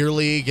beer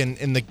league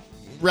and the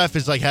ref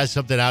is has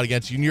something out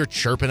against you and you're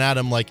chirping at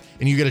him and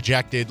you get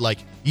ejected,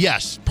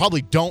 yes,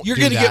 probably don't You're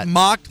do gonna that. get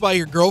mocked by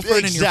your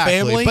girlfriend Exactly,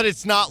 and your family. but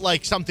it's not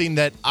something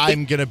that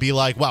I'm gonna be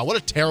wow, what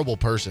a terrible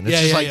person. It's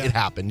Yeah, just yeah. it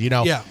happened,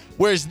 Yeah.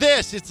 Whereas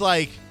this, it's come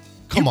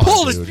you on,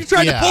 pulled dude. you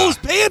tried to pull his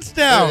pants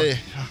down.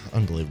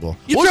 Unbelievable.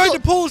 You What was tried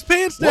to pull his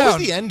pants What down.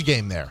 was the end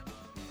game there?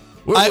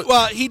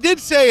 Well, he did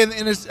say in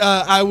his,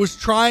 I was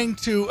trying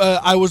to,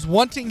 I was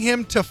wanting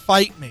him to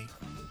fight me.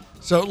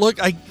 So look,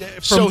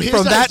 So his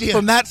idea-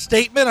 from that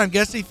statement, I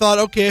guess he thought,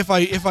 okay, if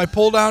I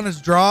pull down his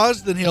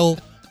drawers, then he'll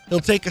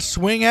take a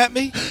swing at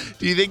me.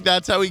 Do you think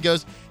that's how he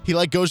goes? He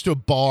goes to a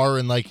bar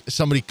and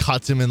somebody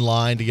cuts him in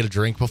line to get a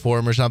drink before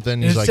him or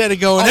something. He's Instead of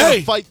going, "I wanna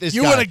hey, fight this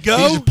you guy," wanna go?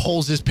 He just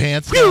pulls his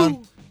pants Phew!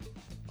 down.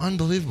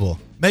 Unbelievable.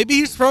 Maybe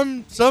he's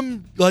from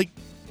some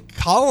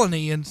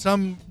colony in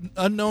some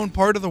unknown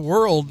part of the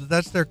world.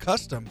 That's their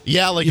custom.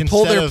 Yeah, You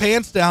pull instead their of-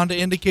 pants down to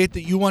indicate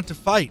that you want to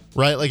fight.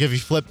 right? If you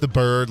flip the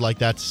bird,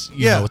 that's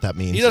you Yeah, know what that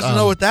means. He doesn't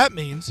know what that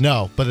means.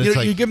 No, but it's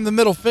You give him the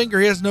middle finger.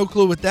 He has no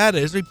clue what that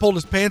is. He pulled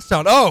his pants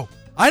down. Oh,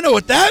 I know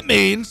what that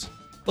means.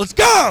 Let's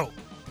go.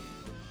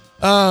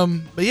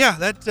 But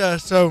yeah,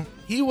 so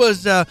he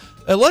was.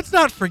 Let's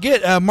not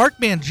forget Mark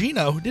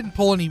Mangino, who didn't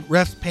pull any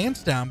refs'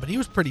 pants down, but he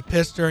was pretty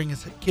pissed during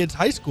his kid's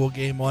high school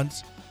game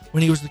once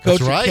when he was the coach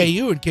That's right. at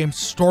KU and came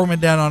storming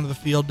down onto the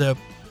field to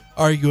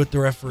argue with the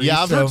referee.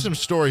 Yeah, I've So- heard some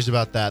stories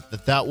about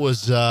that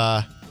was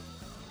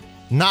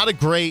not a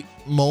great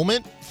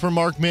moment for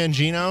Mark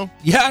Mangino.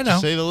 Yeah, I To know.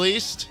 say the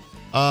least.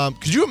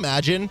 Could you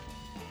imagine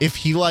if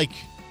he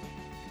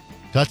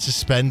got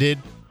suspended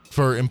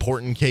for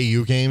important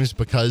KU games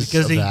because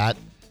of he that?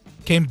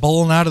 Came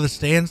bowling out of the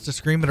stands to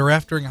scream at a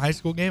ref during a high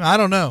school game. I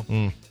don't know.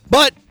 Mm.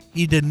 But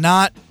he did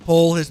not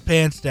pull his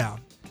pants down.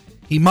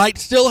 He might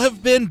still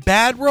have been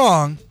bad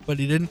wrong, but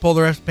he didn't pull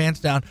the ref's pants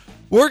down.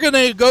 We're going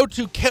to go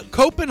to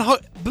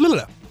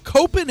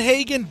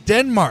Copenhagen,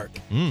 Denmark.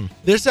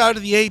 This out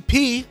of the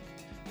AP.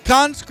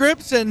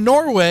 Conscripts in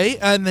Norway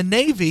and the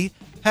Navy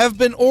have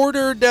been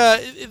ordered.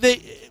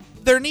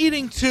 They're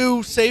needing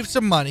to save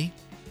some money.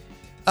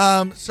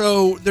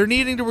 So they're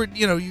needing to,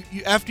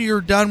 you after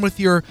you're done with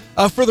your,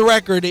 for the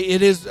record,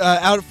 it is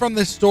out from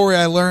this story.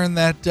 I learned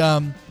that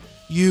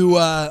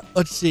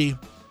let's see,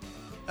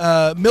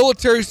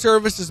 military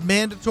service is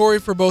mandatory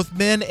for both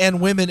men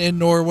and women in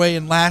Norway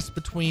and lasts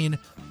between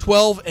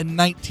 12 and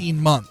 19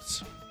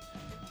 months.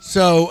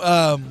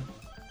 So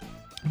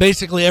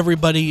basically,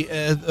 everybody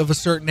of a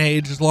certain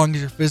age, as long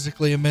as you're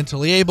physically and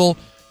mentally able,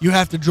 you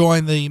have to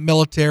join the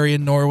military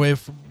in Norway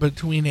for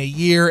between a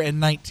year and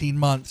 19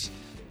 months.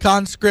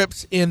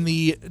 Conscripts in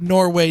the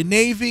Norway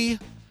Navy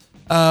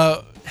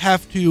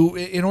have to,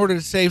 in order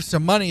to save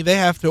some money, they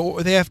have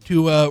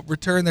to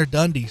return their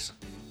dundies,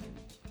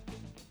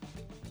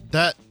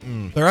 their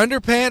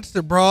underpants,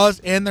 their bras,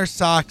 and their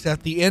socks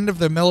at the end of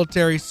their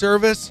military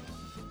service,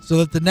 so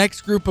that the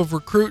next group of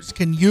recruits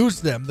can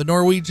use them. The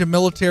Norwegian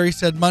military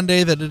said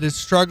Monday that it is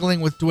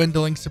struggling with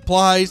dwindling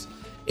supplies,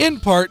 in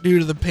part due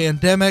to the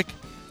pandemic.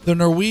 The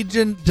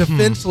Norwegian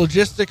Defense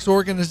Logistics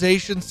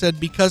Organization said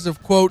because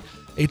of, quote,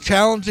 a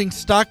challenging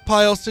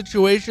stockpile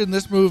situation,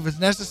 this move is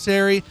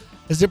necessary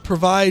as it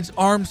provides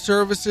armed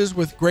services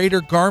with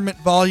greater garment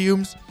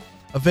volumes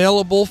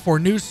available for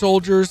new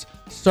soldiers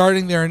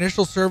starting their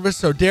initial service.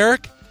 So,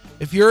 Derek,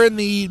 if you're in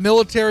the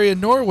military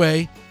in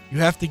Norway, you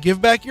have to give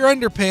back your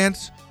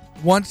underpants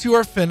once you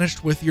are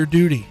finished with your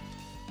duty.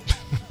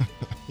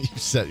 You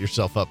set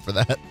yourself up for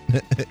that.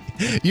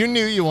 You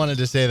knew you wanted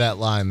to say that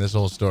line this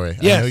whole story.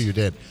 Yes. I know you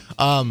did.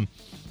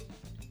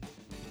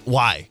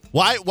 Why?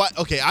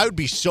 Okay, I would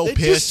be so They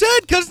pissed. just said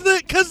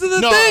because of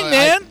the thing,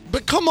 man.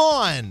 But come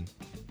on.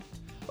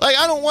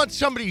 I don't want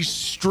somebody's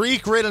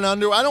streak ridden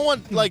under. I don't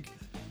want, man,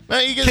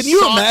 you get Can you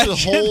socks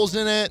with imagine? holes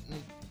in it.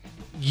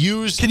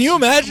 use. Can you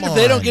imagine if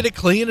they don't get it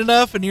clean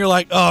enough and you're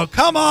like, oh,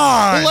 come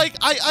on? Well, like,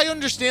 I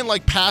understand,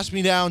 like,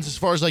 pass-me-downs as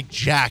far as, like,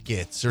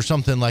 jackets or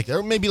something like that,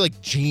 or maybe,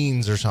 like,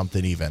 jeans or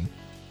something even.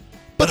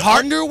 But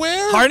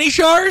underwear?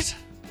 Harnishars?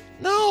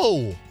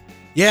 No.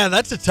 Yeah,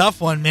 that's a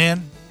tough one,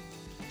 man.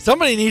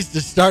 Somebody needs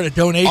to start a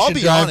donation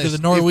drive to the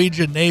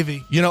Norwegian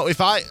Navy. You know, if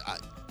I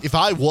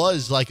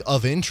was, like,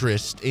 of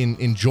interest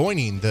in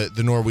joining the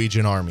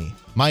Norwegian Army,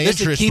 my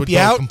interest would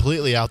go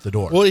completely out the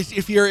door. Well,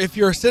 if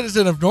you're a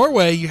citizen of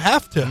Norway, you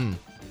have to.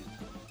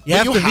 You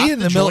have to be in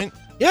the military.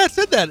 Yeah, it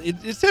said that.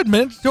 It said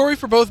mandatory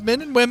for both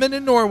men and women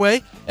in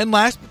Norway and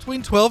last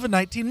between 12 and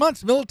 19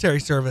 months military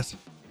service.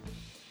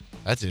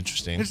 That's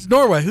interesting. It's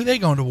Norway. Who they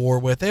going to war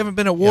with? They haven't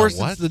been at war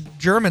since the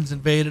Germans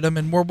invaded them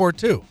in World War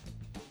II.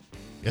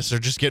 Guess they're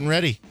just getting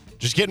ready.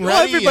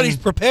 Ready. Everybody's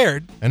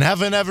prepared. And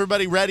having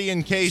everybody ready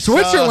in case.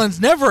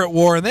 Switzerland's never at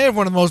war, and they have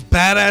one of the most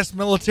badass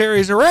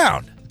militaries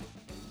around.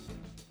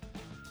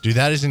 Dude,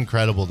 that is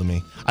incredible to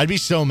me. I'd be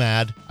so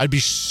mad. And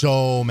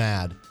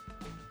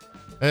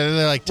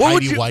they're like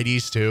tidy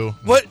whiteys too.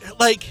 What,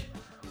 like,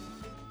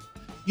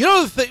 you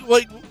know the thing,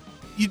 like,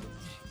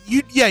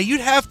 you'd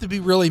have to be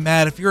really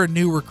mad if you're a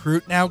new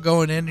recruit now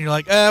going in and you're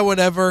like,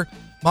 whatever.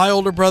 My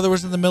older brother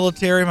was in the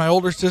military. My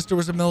older sister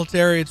was in the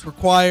military. It's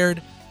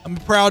required. I'm a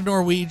proud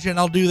Norwegian.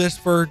 I'll do this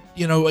for,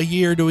 a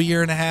year to a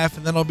year and a half,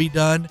 and then I'll be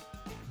done.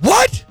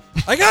 What?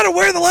 I got to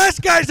wear the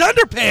last guy's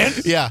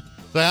underpants? Yeah.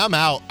 So I'm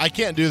out. I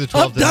can't do the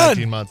 12 to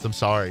 19 months. I'm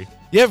sorry.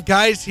 You have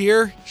guys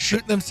here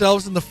shooting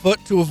themselves in the foot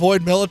to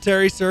avoid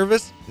military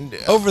service.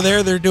 Over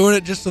there, they're doing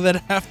it just so they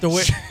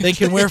they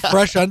can wear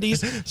fresh undies.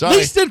 Sorry. At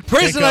least in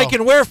prison, I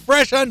can wear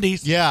fresh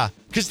undies. Yeah.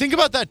 Because think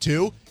about that,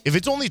 too. If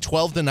it's only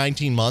 12 to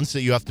 19 months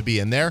that you have to be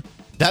in there,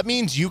 that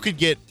means you could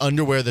get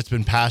underwear that's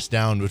been passed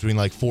down between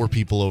like 4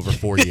 people over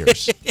 4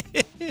 years.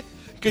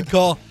 Good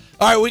call.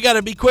 All right, we got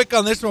to be quick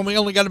on this one. We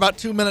only got about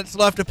 2 minutes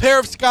left. A pair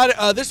of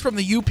this from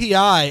the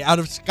UPI out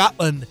of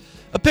Scotland.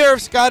 A pair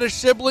of Scottish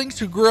siblings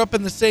who grew up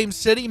in the same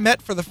city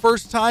met for the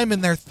first time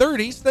in their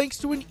 30s thanks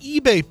to an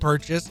eBay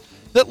purchase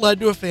that led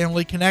to a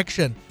family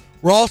connection.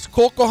 Ross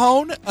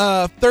Colquhoun,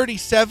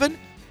 37,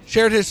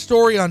 shared his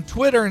story on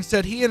Twitter and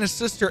said he and his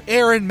sister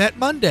Erin met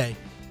Monday.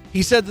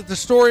 He said that the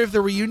story of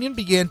the reunion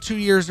began 2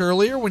 years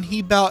earlier when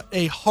he bought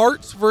a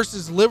Hearts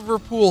versus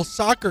Liverpool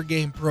soccer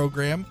game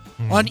program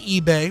on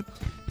eBay.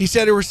 He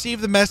said he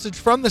received the message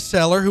from the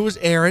seller, who was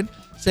Erin,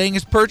 saying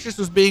his purchase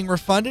was being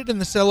refunded,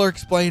 and the seller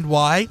explained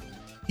why.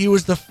 He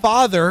was the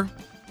father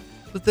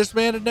that this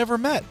man had never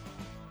met.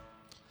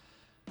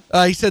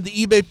 He said the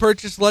eBay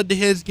purchase led to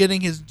his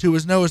getting his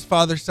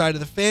father's side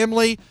of the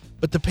family,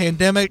 but the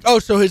pandemic. Oh,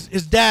 so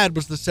his dad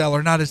was the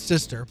seller, not his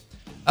sister.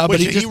 But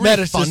he just met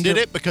his sister. Refunded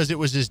it because it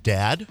was his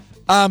dad.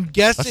 I'm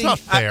guessing. That's not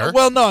fair.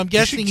 I'm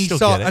guessing he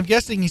saw. I'm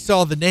guessing he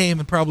saw the name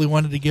and probably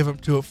wanted to give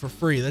up to it for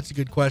free. That's a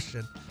good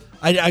question.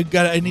 I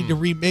need to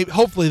read. Maybe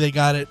hopefully they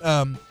got it.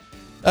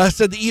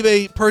 Said the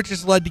eBay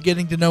purchase led to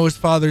getting to know his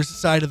father's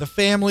side of the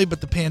family,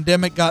 but the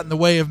pandemic got in the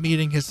way of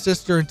meeting his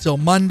sister until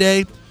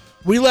Monday.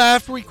 We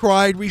laughed, we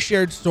cried, we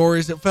shared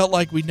stories. It felt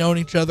like we'd known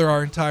each other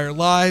our entire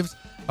lives.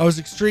 I was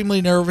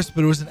extremely nervous,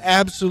 but it was an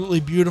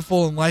absolutely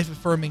beautiful and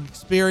life-affirming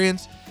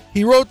experience.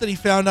 He wrote that he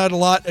found out a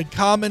lot in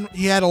common.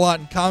 He had a lot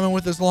in common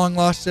with his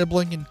long-lost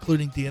sibling,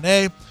 including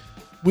DNA.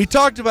 We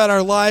talked about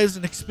our lives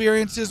and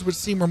experiences, which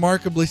seem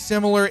remarkably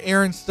similar.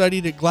 Erin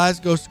studied at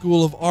Glasgow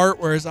School of Art,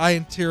 whereas I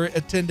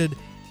attended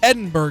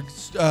Edinburgh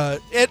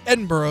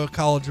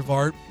College of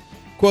Art.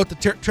 Quote, the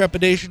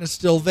trepidation is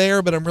still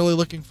there, but I'm really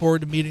looking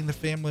forward to meeting the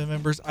family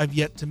members I've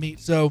yet to meet.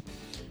 So,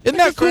 isn't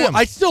that cool?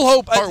 I still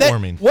hope.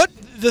 Heartwarming.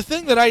 The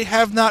thing that I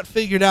have not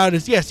figured out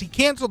is, yes, he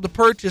canceled the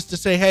purchase to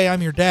say, hey,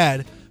 I'm your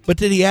dad. But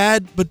did he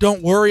add, but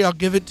don't worry, I'll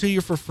give it to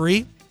you for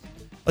free?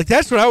 Like,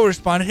 that's what I would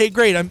respond. Hey,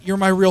 great, you're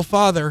my real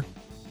father.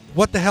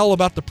 What the hell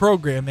about the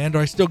program, man? Do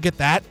I still get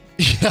that?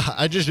 Yeah,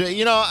 I just,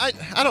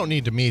 I don't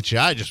need to meet you.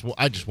 I just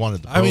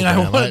wanted the program. I mean,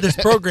 I wanted this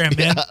program,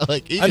 man.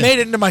 Yeah, I made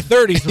it into my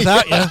 30s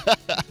without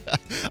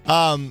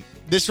you.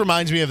 This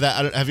reminds me of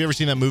that. Have you ever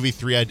seen that movie,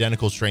 Three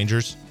Identical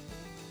Strangers?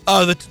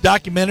 Oh, the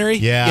documentary?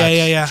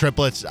 Yeah.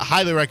 Triplets. I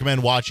highly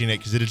recommend watching it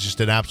because it is just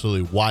an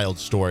absolutely wild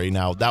story.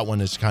 Now, that one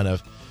is kind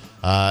of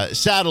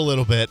sad a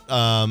little bit.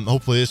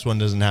 Hopefully this one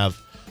doesn't have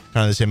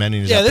kind of the same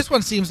ending as that. Yeah, this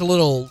one seems a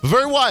little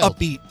very wild.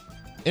 Upbeat.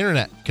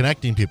 Internet,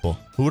 connecting people.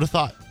 Who would have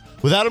thought?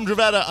 With Adam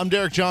Dravetta, I'm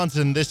Derek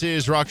Johnson. This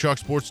is Rock Chalk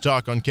Sports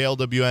Talk on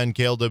KLWN,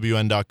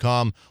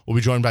 KLWN.com. We'll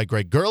be joined by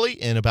Greg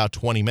Gurley in about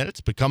 20 minutes.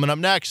 But coming up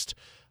next,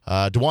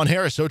 Dewan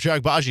Harris,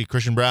 Ochai Agbaji,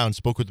 Christian Brown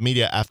spoke with the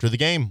media after the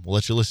game. We'll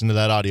let you listen to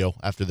that audio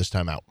after this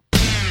timeout.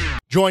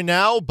 Joined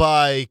now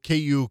by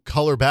KU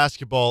color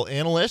basketball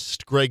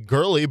analyst Greg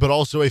Gurley, but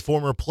also a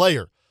former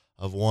player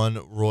of one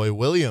Roy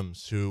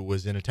Williams, who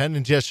was in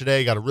attendance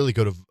yesterday, got a really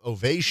good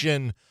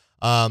ovation.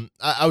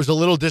 I was a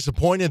little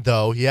disappointed,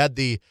 though. He had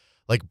the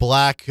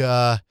black,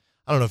 I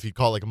don't know if you'd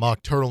call it like a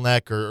mock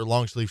turtleneck or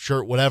long sleeve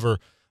shirt, whatever.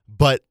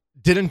 But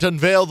didn't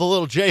unveil the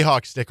little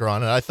Jayhawk sticker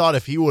on it. I thought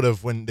if he would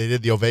have, when they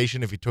did the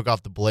ovation, if he took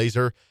off the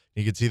blazer,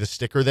 you could see the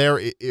sticker there,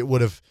 it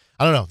would have,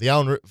 I don't know, the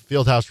Allen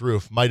Fieldhouse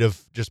roof might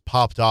have just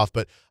popped off.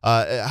 But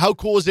how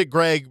cool is it,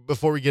 Greg,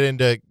 before we get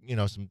into,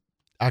 some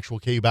actual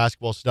KU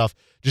basketball stuff,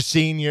 just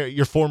seeing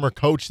your former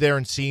coach there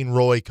and seeing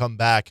Roy come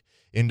back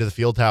into the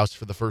Fieldhouse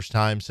for the first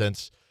time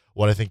since,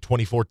 I think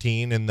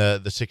 2014 and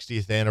the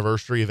 60th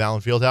anniversary of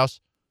Allen Fieldhouse?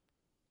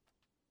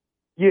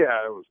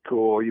 Yeah, it was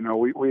cool.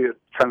 We had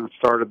kind of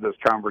started this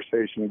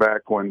conversation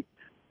back when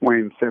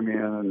Wayne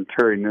Simeon and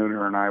Terry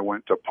Nooner and I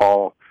went to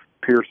Paul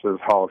Pierce's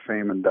Hall of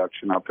Fame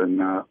induction up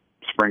in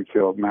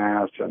Springfield,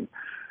 Mass. And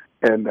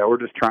we're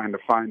just trying to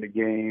find a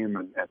game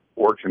and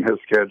works in his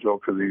schedule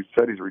because he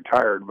said he's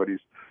retired, but he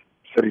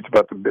said he's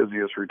about the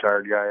busiest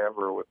retired guy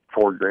ever with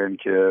 4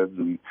 grandkids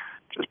and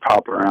just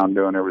popping around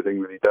doing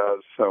everything that he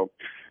does. So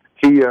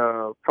he,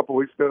 a couple of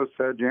weeks ago,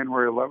 said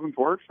January 11th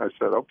works. I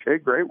said, okay,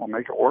 great, we'll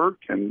make it work.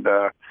 And,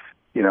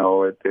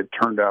 it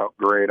turned out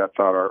great. I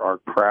thought our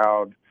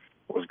crowd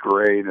was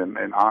great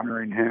and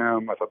honoring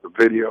him. I thought the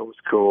video was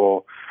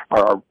cool.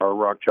 Our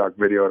Rock Chalk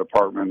video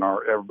department,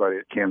 everybody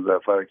at Kansas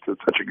Athletics did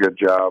such a good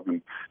job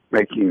in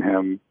making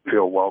him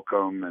feel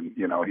welcome. And,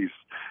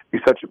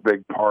 he's such a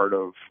big part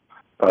of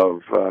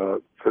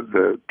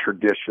the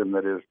tradition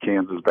that is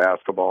Kansas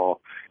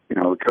basketball.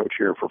 The coach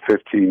here for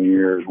 15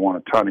 years, won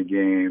a ton of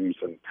games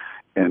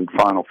and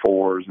Final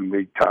Fours and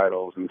league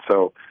titles. And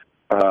so,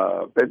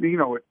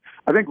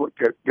 I think what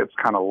gets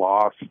kind of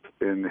lost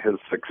in his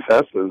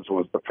successes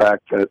was the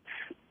fact that,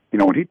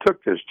 when he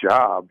took this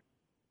job,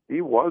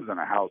 he wasn't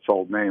a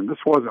household name. This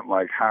wasn't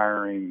like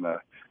hiring the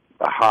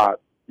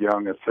hot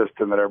young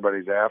assistant that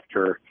everybody's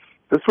after.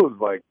 This was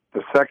like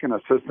the second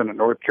assistant at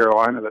North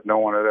Carolina that no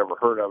one had ever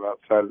heard of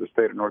outside of the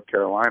state of North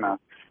Carolina.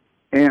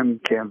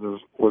 And Kansas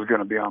was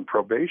going to be on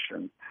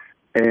probation.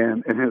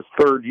 And in his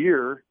third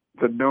year,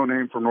 the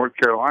no-name from North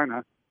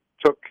Carolina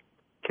took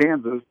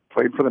Kansas,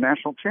 played for the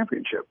national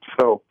championship.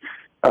 So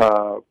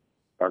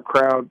our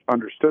crowd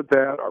understood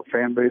that, our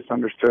fan base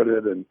understood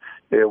it, and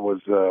it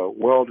was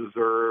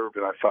well-deserved,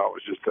 and I thought it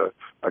was just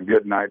a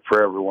good night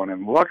for everyone.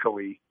 And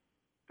luckily,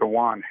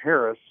 DeJuan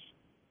Harris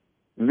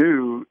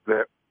knew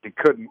that he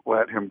couldn't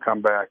let him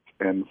come back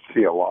and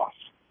see a loss.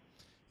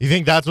 You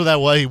think that's what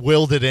that was? He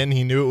willed it in.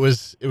 He knew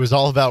it was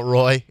all about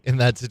Roy in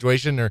that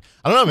situation, or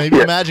I don't know. Maybe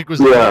the magic was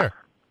there.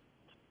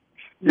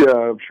 Yeah,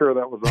 I'm sure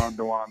that was on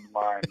DeJuan's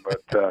mind.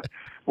 But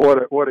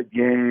what a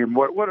game!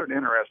 What an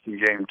interesting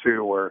game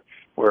too, where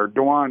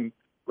DeJuan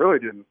really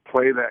didn't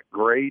play that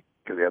great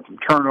because he had some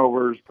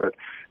turnovers. But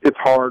it's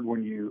hard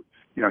when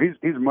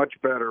he's much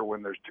better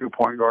when there's 2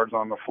 point guards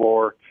on the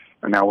floor.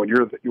 And now when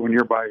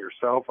you're by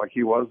yourself like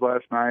he was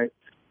last night,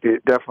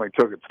 it definitely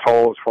took its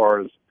toll as far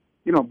as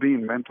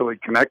being mentally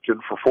connected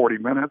for 40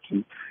 minutes.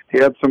 And he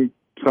had some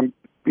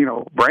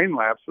brain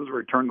lapses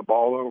where he turned the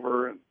ball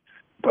over.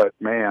 But,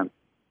 man,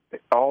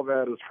 all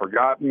that is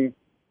forgotten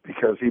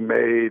because he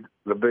made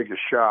the biggest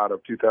shot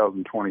of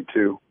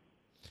 2022.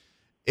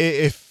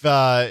 If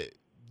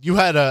you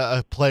had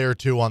a player or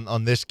two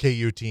on this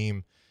KU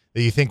team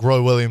that you think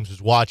Roy Williams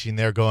was watching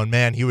there going,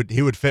 man, he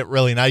would fit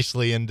really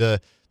nicely into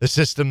the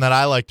system that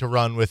I like to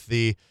run with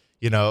the,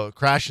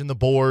 crashing the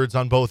boards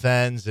on both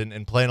ends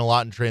and playing a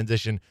lot in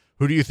transition,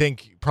 who do you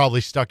think probably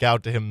stuck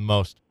out to him the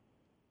most?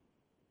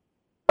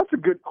 That's a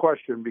good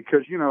question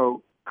because,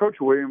 Coach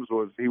Williams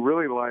he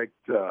really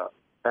liked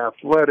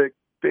athletic,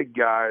 big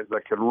guys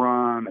that could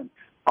run and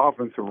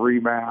offensive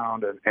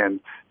rebound, and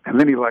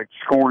then he liked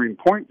scoring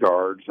point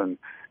guards. And,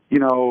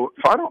 so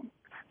I don't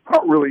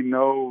really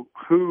know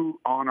who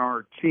on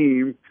our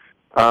team,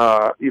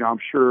 I'm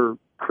sure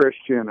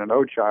Christian and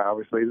Ochai,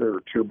 obviously, they're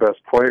the 2 best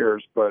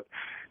players, but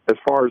as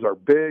far as our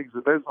bigs,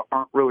 those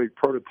aren't really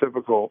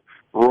prototypical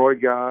Roy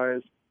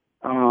guys.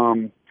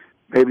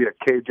 Maybe a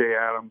KJ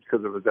Adams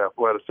because of his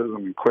athleticism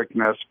and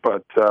quickness,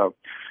 but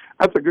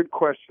that's a good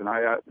question.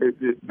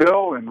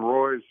 Bill and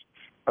Roy's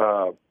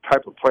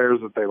type of players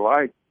that they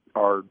like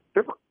are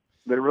different.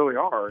 They really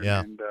are, yeah.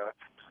 And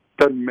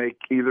doesn't make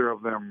either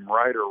of them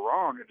right or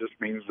wrong. It just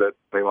means that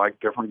they like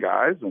different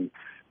guys, and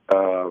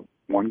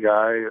one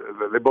guy,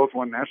 they both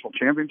won national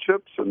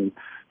championships, and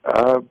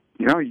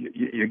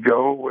you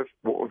go with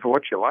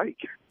what you like.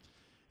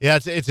 Yeah,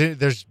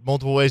 there's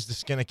multiple ways to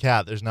skin a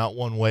cat. There's not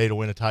one way to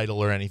win a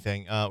title or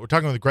anything. We're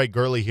talking with Greg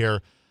Gurley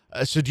here.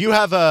 So do you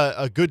have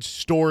a good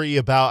story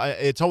about,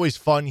 it's always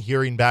fun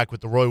hearing back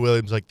with the Roy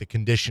Williams, like the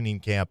conditioning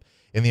camp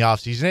in the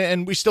offseason,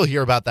 and we still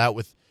hear about that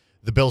with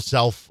the Bill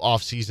Self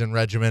offseason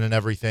regimen and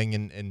everything,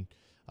 and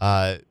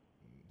kind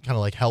of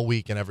like Hell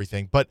Week and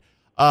everything. But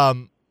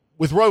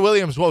with Roy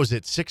Williams, what was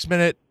it, 6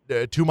 minute,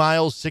 2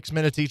 miles, 6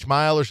 minutes each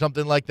mile or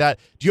something like that?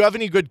 Do you have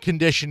any good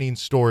conditioning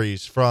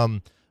stories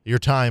from your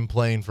time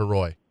playing for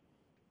Roy?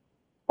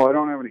 Well, I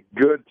don't have any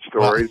good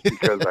stories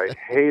because I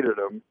hated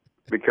him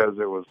because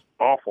it was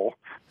awful.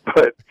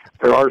 But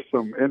there are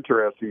some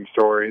interesting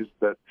stories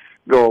that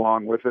go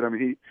along with it. I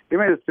mean, he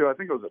made us do, I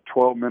think it was a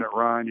 12-minute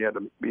run. You had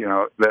to,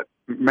 that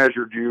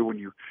measured you when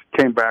you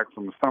came back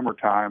from the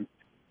summertime.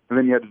 And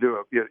then you had to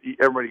do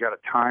everybody got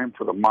a time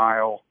for the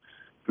mile.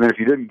 And then if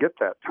you didn't get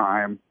that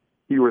time,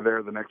 you were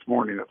there the next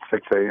morning at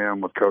 6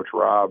 a.m. with Coach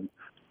Rob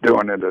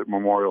doing it at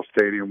Memorial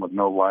Stadium with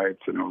no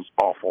lights, and it was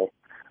awful.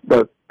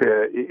 But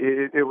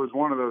it was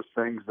one of those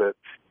things that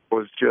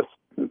was just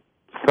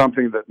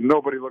something that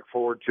nobody looked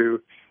forward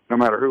to, no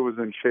matter who was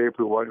in shape,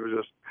 who was. It was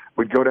just,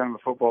 we'd go down to the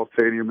football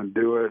stadium and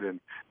do it.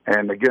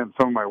 And again,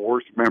 some of my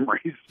worst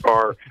memories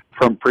are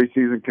from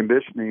preseason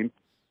conditioning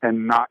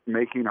and not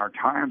making our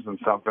times in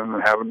something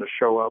and having to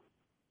show up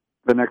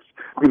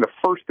the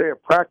first day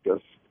of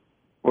practice.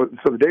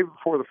 So the day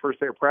before the first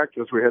day of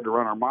practice, we had to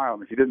run our mile.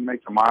 And if you didn't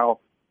make the mile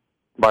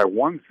by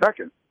 1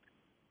 second,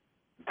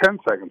 10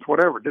 seconds,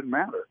 whatever, it didn't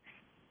matter.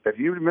 If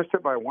you missed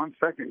it by 1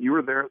 second, you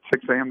were there at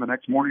 6 a.m. the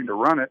next morning to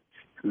run it.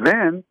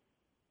 Then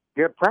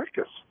you had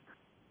practice.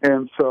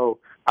 And so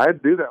I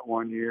had to do that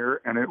one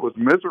year, and it was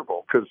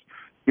miserable because,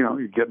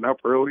 you're getting up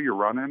early, you're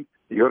running,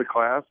 you go to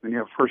class, and you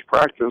have first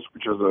practice,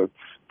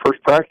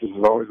 first practice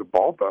is always a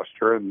ball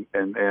buster, and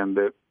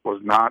it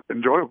was not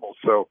enjoyable.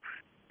 So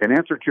in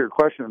answer to your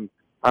question,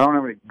 I don't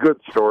have any good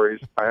stories.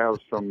 I have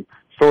some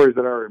stories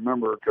that I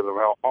remember because of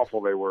how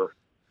awful they were.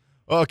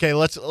 Okay,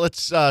 let's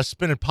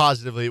spin it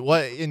positively.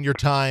 What in your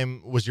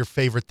time was your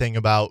favorite thing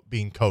about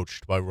being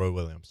coached by Roy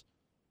Williams?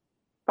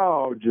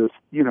 Oh, just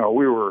we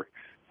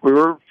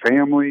were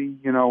family.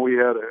 We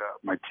had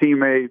my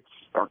teammates,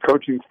 our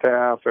coaching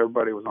staff.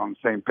 Everybody was on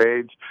the same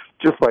page.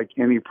 Just like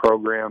any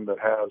program that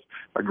has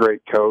a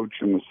great coach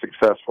and is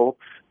successful,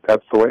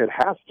 that's the way it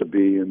has to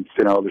be. And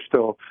there's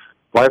still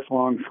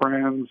lifelong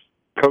friends,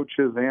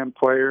 coaches, and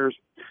players.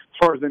 As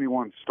far as any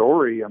one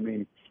story, I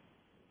mean,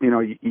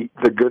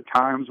 the good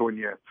times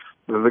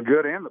the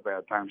good and the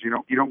bad times.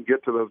 You don't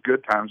get to those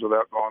good times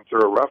without going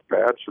through a rough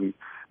patch. And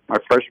my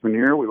freshman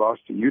year, we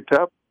lost to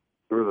UTEP.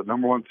 We were the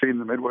number 1 seed in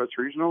the Midwest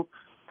Regional.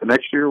 The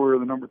next year, we were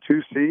the number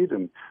 2 seed.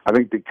 And I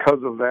think because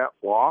of that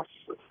loss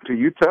to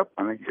UTEP,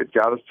 I think it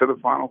got us to the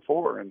Final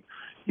Four. And,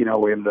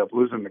 we ended up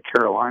losing to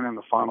Carolina in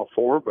the Final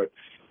Four. But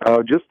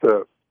just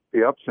the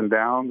ups and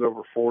downs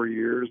over 4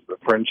 years, the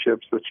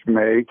friendships that you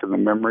make and the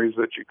memories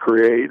that you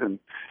create. And,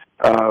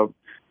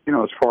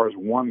 as far as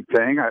one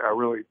thing, I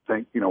really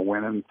think,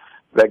 winning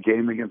that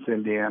game against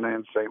Indiana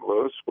and St.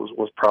 Louis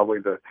was probably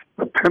the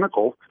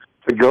pinnacle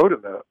to go to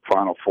the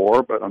Final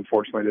Four, but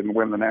unfortunately didn't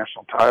win the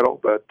national title.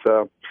 But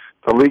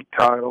the league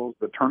titles,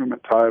 the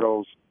tournament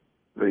titles,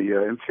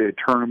 the NCAA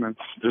tournaments,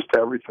 just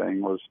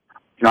everything was,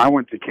 I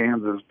went to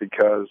Kansas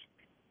because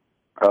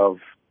of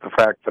the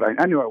fact that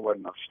I knew I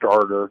wasn't a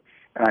starter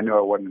and I knew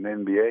I wasn't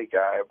an NBA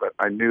guy, but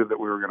I knew that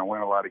we were going to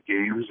win a lot of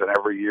games, and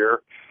every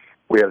year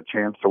we had a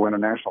chance to win a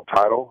national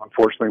title.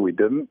 Unfortunately, we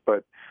didn't,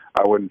 but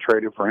I wouldn't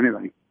trade it for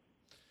anything.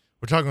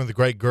 We're talking with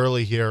Greg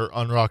Gurley here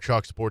on Rock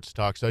Chalk Sports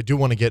Talk, so I do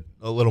want to get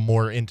a little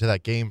more into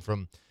that game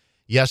from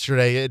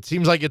yesterday. It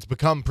seems like it's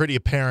become pretty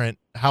apparent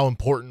how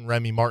important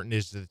Remy Martin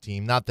is to the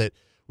team. Not that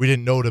we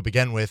didn't know to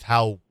begin with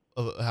how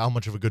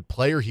much of a good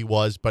player he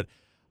was, but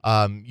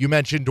you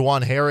mentioned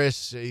DeJuan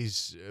Harris.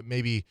 He's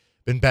maybe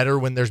been better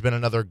when there's been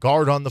another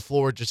guard on the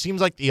floor. It just seems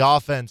like the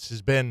offense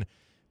has been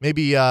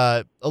maybe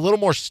a little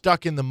more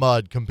stuck in the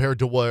mud compared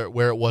to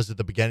where it was at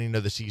the beginning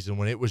of the season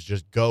when it was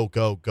just go,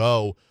 go,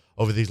 go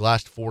over these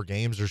last 4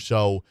 games or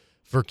so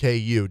for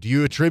KU. Do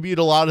you attribute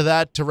a lot of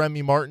that to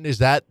Remy Martin? Is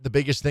that the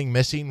biggest thing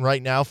missing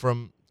right now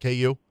from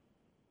KU?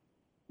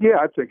 Yeah,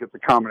 I think it's a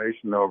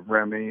combination of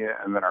Remy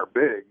and then our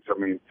bigs. I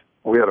mean,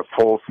 we had a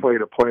full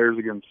slate of players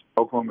against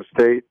Oklahoma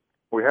State.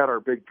 We had our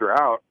big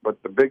drought,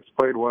 but the bigs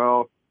played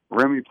well.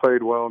 Remy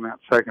played well in that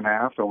second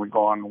half, and we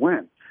go on to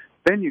win.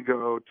 Then you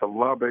go to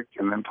Lubbock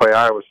and then play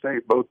Iowa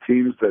State, both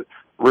teams that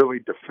really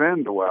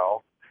defend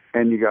well,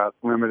 and you got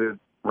limited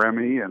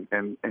Remy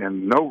and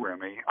no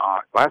Remy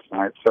last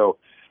night. So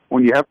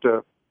when you have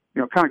to,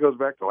 it kind of goes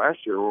back to last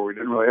year where we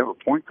didn't really have a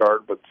point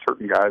guard, but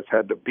certain guys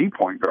had to be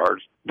point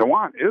guards.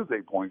 DeJuan is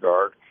a point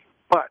guard,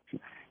 but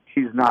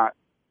he's not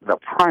the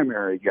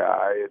primary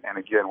guy. And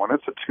again, when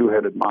it's a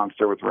two-headed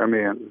monster with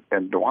Remy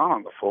and DeJuan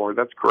on the floor,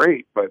 that's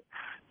great. But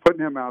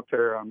putting him out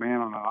there, a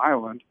man on an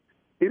island,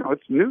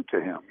 it's new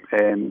to him.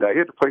 And he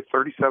had to play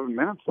 37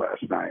 minutes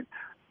last night,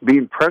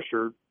 being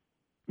pressured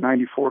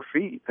 94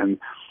 feet. And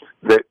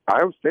the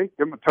Iowa State,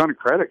 give them a ton of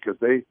credit because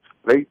they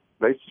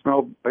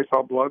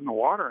saw blood in the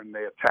water and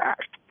they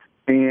attacked.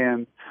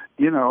 And,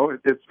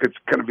 it's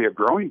going to be a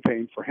growing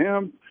pain for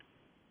him.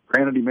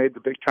 Granted, he made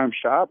the big-time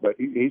shot, but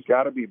he's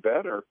got to be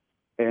better.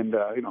 And,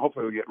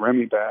 hopefully we'll get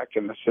Remy back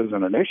and this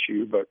isn't an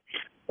issue. But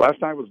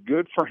last night was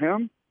good for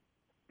him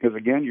because,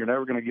 again, you're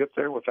never going to get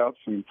there without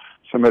some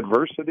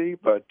adversity.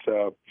 But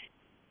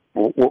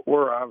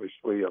we're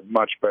obviously a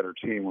much better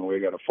team when we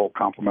got a full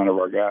complement of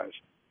our guys.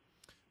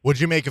 What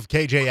did you make of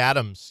KJ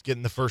Adams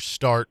getting the first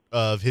start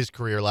of his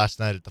career last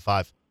night at the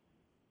 5?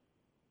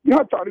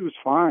 I thought he was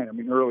fine. I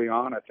mean, early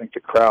on, I think the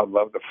crowd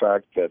loved the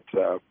fact that,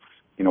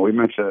 we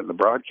mentioned it in the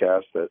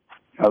broadcast that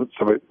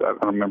somebody, I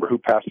don't remember who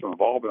passed him the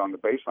ball, but on the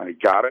baseline, he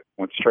got it,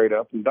 went straight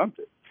up and dunked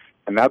it.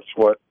 And that's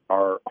what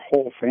our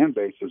whole fan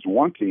base is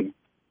wanting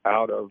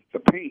out of the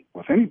paint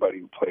with anybody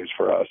who plays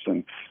for us.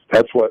 And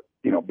that's what,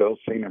 Bill's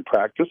seen in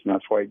practice, and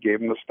that's why he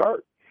gave him the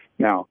start.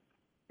 Now,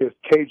 is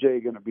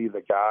KJ going to be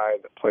the guy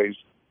that plays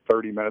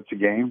 30 minutes a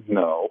game?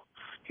 No.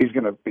 He's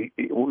going to be.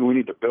 We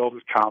need to build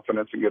his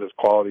confidence and get his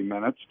quality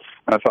minutes.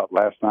 And I thought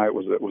last night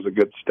was a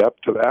good step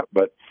to that.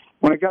 But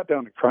when it got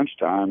down to crunch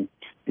time,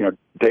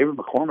 David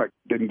McCormick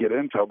didn't get in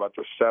until about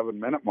the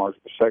 7-minute mark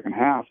of the second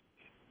half,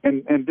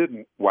 and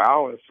didn't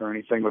wow us or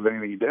anything with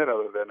anything he did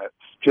other than at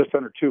just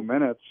under 2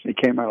 minutes he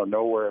came out of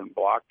nowhere and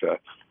blocked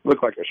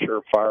looked like a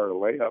surefire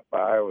layup by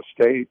Iowa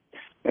State,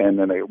 and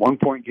then a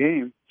 1-point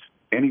game.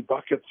 Any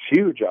bucket's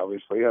huge.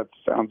 Obviously, that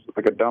sounds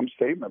like a dumb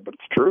statement, but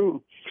it's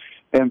true.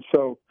 And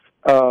so.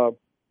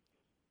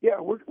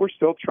 We're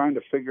still trying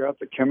to figure out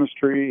the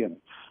chemistry and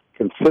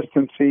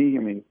consistency. I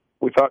mean,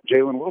 we thought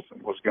Jalen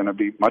Wilson was going to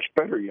be much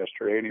better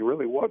yesterday, and he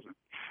really wasn't.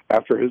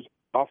 After his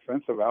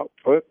offensive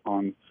output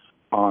on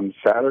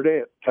Saturday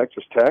at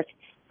Texas Tech,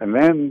 and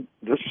then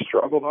just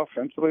struggled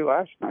offensively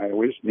last night.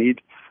 We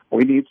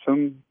need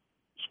some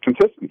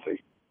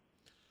consistency.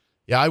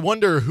 Yeah, I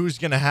wonder who's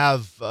going to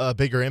have a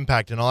bigger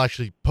impact, and I'll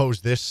actually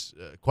pose this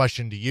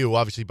question to you.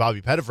 Obviously,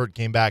 Bobby Pettiford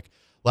came back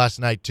last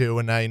night too,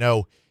 and I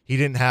know he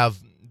didn't have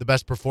the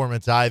best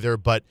performance either,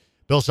 but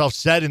Bill Self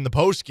said in the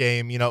post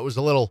game, it was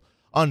a little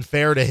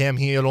unfair to him.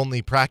 He had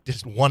only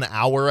practiced 1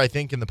 hour, I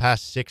think, in the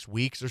past 6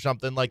 weeks or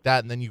something like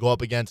that, and then you go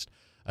up against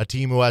a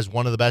team who has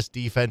one of the best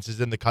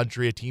defenses in the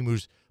country, a team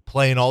who's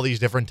playing all these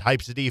different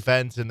types of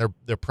defense, and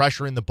they're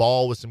pressuring the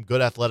ball with some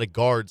good athletic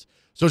guards.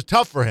 So it's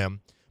tough for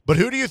him. But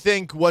who do you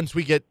think once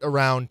we get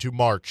around to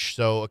March,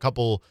 so a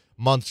couple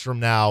months from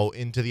now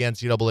into the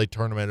NCAA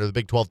tournament or the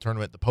Big 12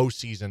 tournament, the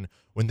postseason,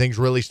 when things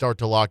really start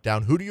to lock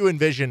down, who do you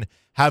envision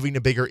having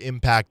a bigger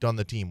impact on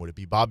the team? Would it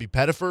be Bobby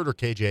Pettiford or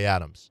KJ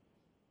Adams?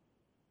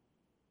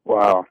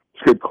 Wow,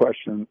 it's a good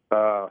question.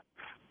 I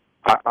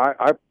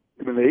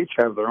mean, they each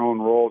have their own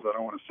roles. I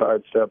don't want to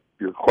sidestep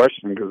your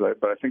question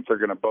but I think they're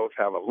going to both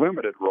have a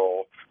limited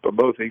role, but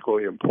both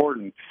equally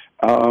important.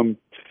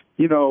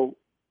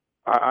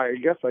 I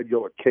guess I'd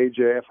go with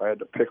KJ if I had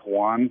to pick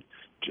one,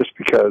 just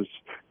because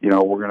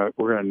we're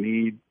gonna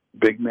need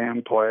big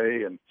man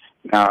play. And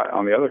now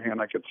on the other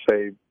hand, I could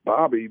say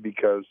Bobby,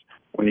 because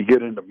when you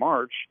get into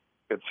March,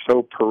 it's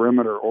so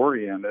perimeter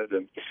oriented,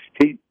 and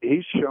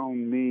he's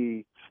shown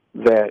me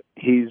that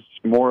he's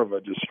more of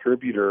a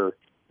distributor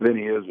than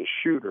he is a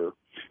shooter,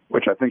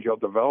 which I think he'll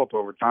develop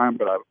over time.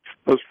 But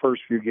those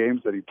first few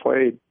games that he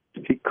played,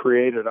 he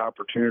created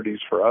opportunities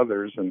for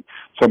others, and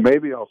so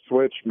maybe I'll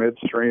switch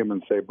midstream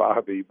and say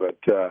Bobby, but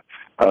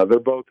they're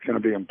both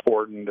going to be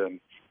important,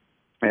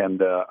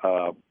 and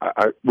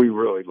we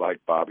really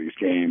like Bobby's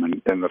game,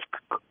 and the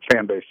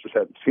fan base just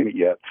hadn't seen it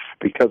yet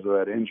because of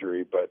that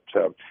injury. But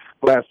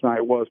last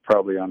night was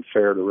probably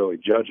unfair to really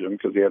judge him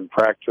because he hadn't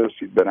practiced.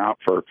 He'd been out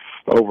for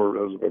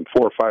it's been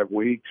 4 or 5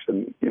 weeks,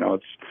 and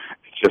it's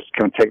just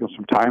going to take him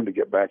some time to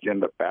get back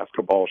into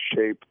basketball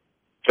shape,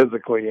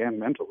 physically and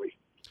mentally.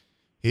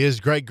 He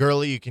is Greg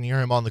Gurley. You can hear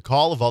him on the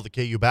call of all the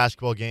KU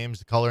basketball games,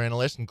 the color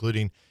analyst,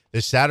 including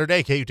this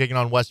Saturday. KU taking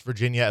on West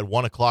Virginia at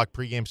 1 o'clock.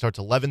 Pregame starts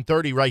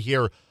 11:30 right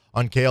here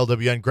on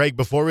KLWN. Greg,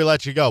 before we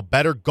let you go,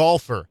 better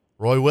golfer,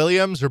 Roy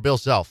Williams or Bill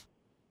Self?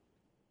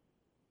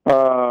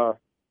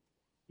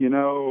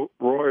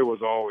 Roy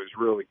was always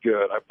really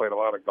good. I played a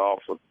lot of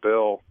golf with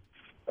Bill.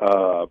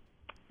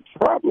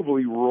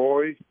 Probably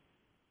Roy.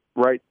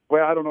 Right.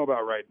 Well, I don't know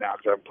about right now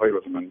because I haven't played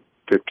with him in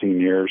 15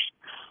 years.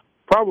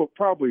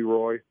 Probably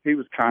Roy. He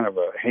was kind of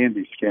a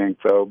handy skank,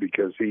 though,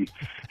 because he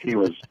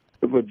was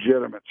a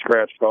legitimate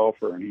scratch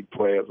golfer, and he'd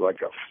play as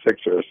like a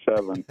 6 or a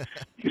 7.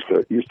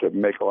 used to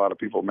make a lot of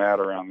people mad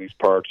around these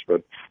parts.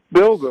 But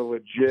Bill's a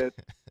legit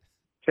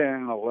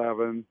 10,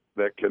 11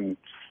 that can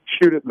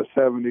shoot it in the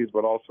 70s,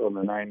 but also in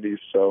the 90s.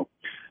 So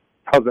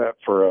how's that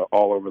for an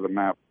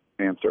all-over-the-map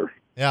answer?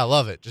 Yeah, I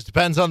love it. Just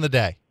depends on the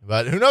day.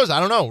 But who knows? I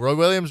don't know. Roy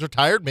Williams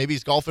retired. Maybe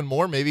he's golfing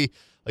more. Maybe,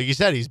 like you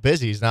said, he's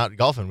busy. He's not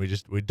golfing.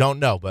 We don't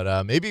know.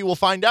 But maybe we'll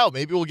find out.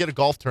 Maybe we'll get a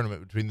golf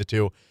tournament between the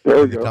two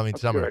in the coming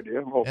That's summer. A good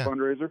idea. A little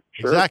fundraiser.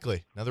 Sure.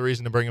 Exactly. Another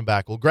reason to bring him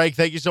back. Well, Greg,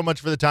 thank you so much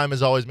for the time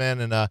as always,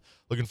 man, and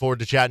looking forward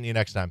to chatting to you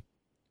next time.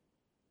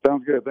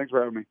 Sounds good. Thanks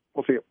for having me.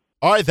 We'll see you.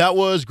 All right, that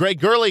was Greg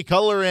Gurley,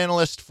 color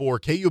analyst for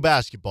KU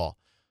basketball.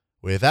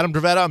 With Adam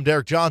Dravetta, I'm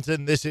Derek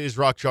Johnson. This is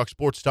Rock Chalk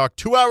Sports Talk.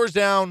 2 hours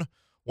down,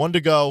 1 to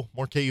go.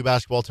 More KU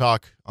basketball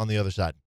talk on the other side.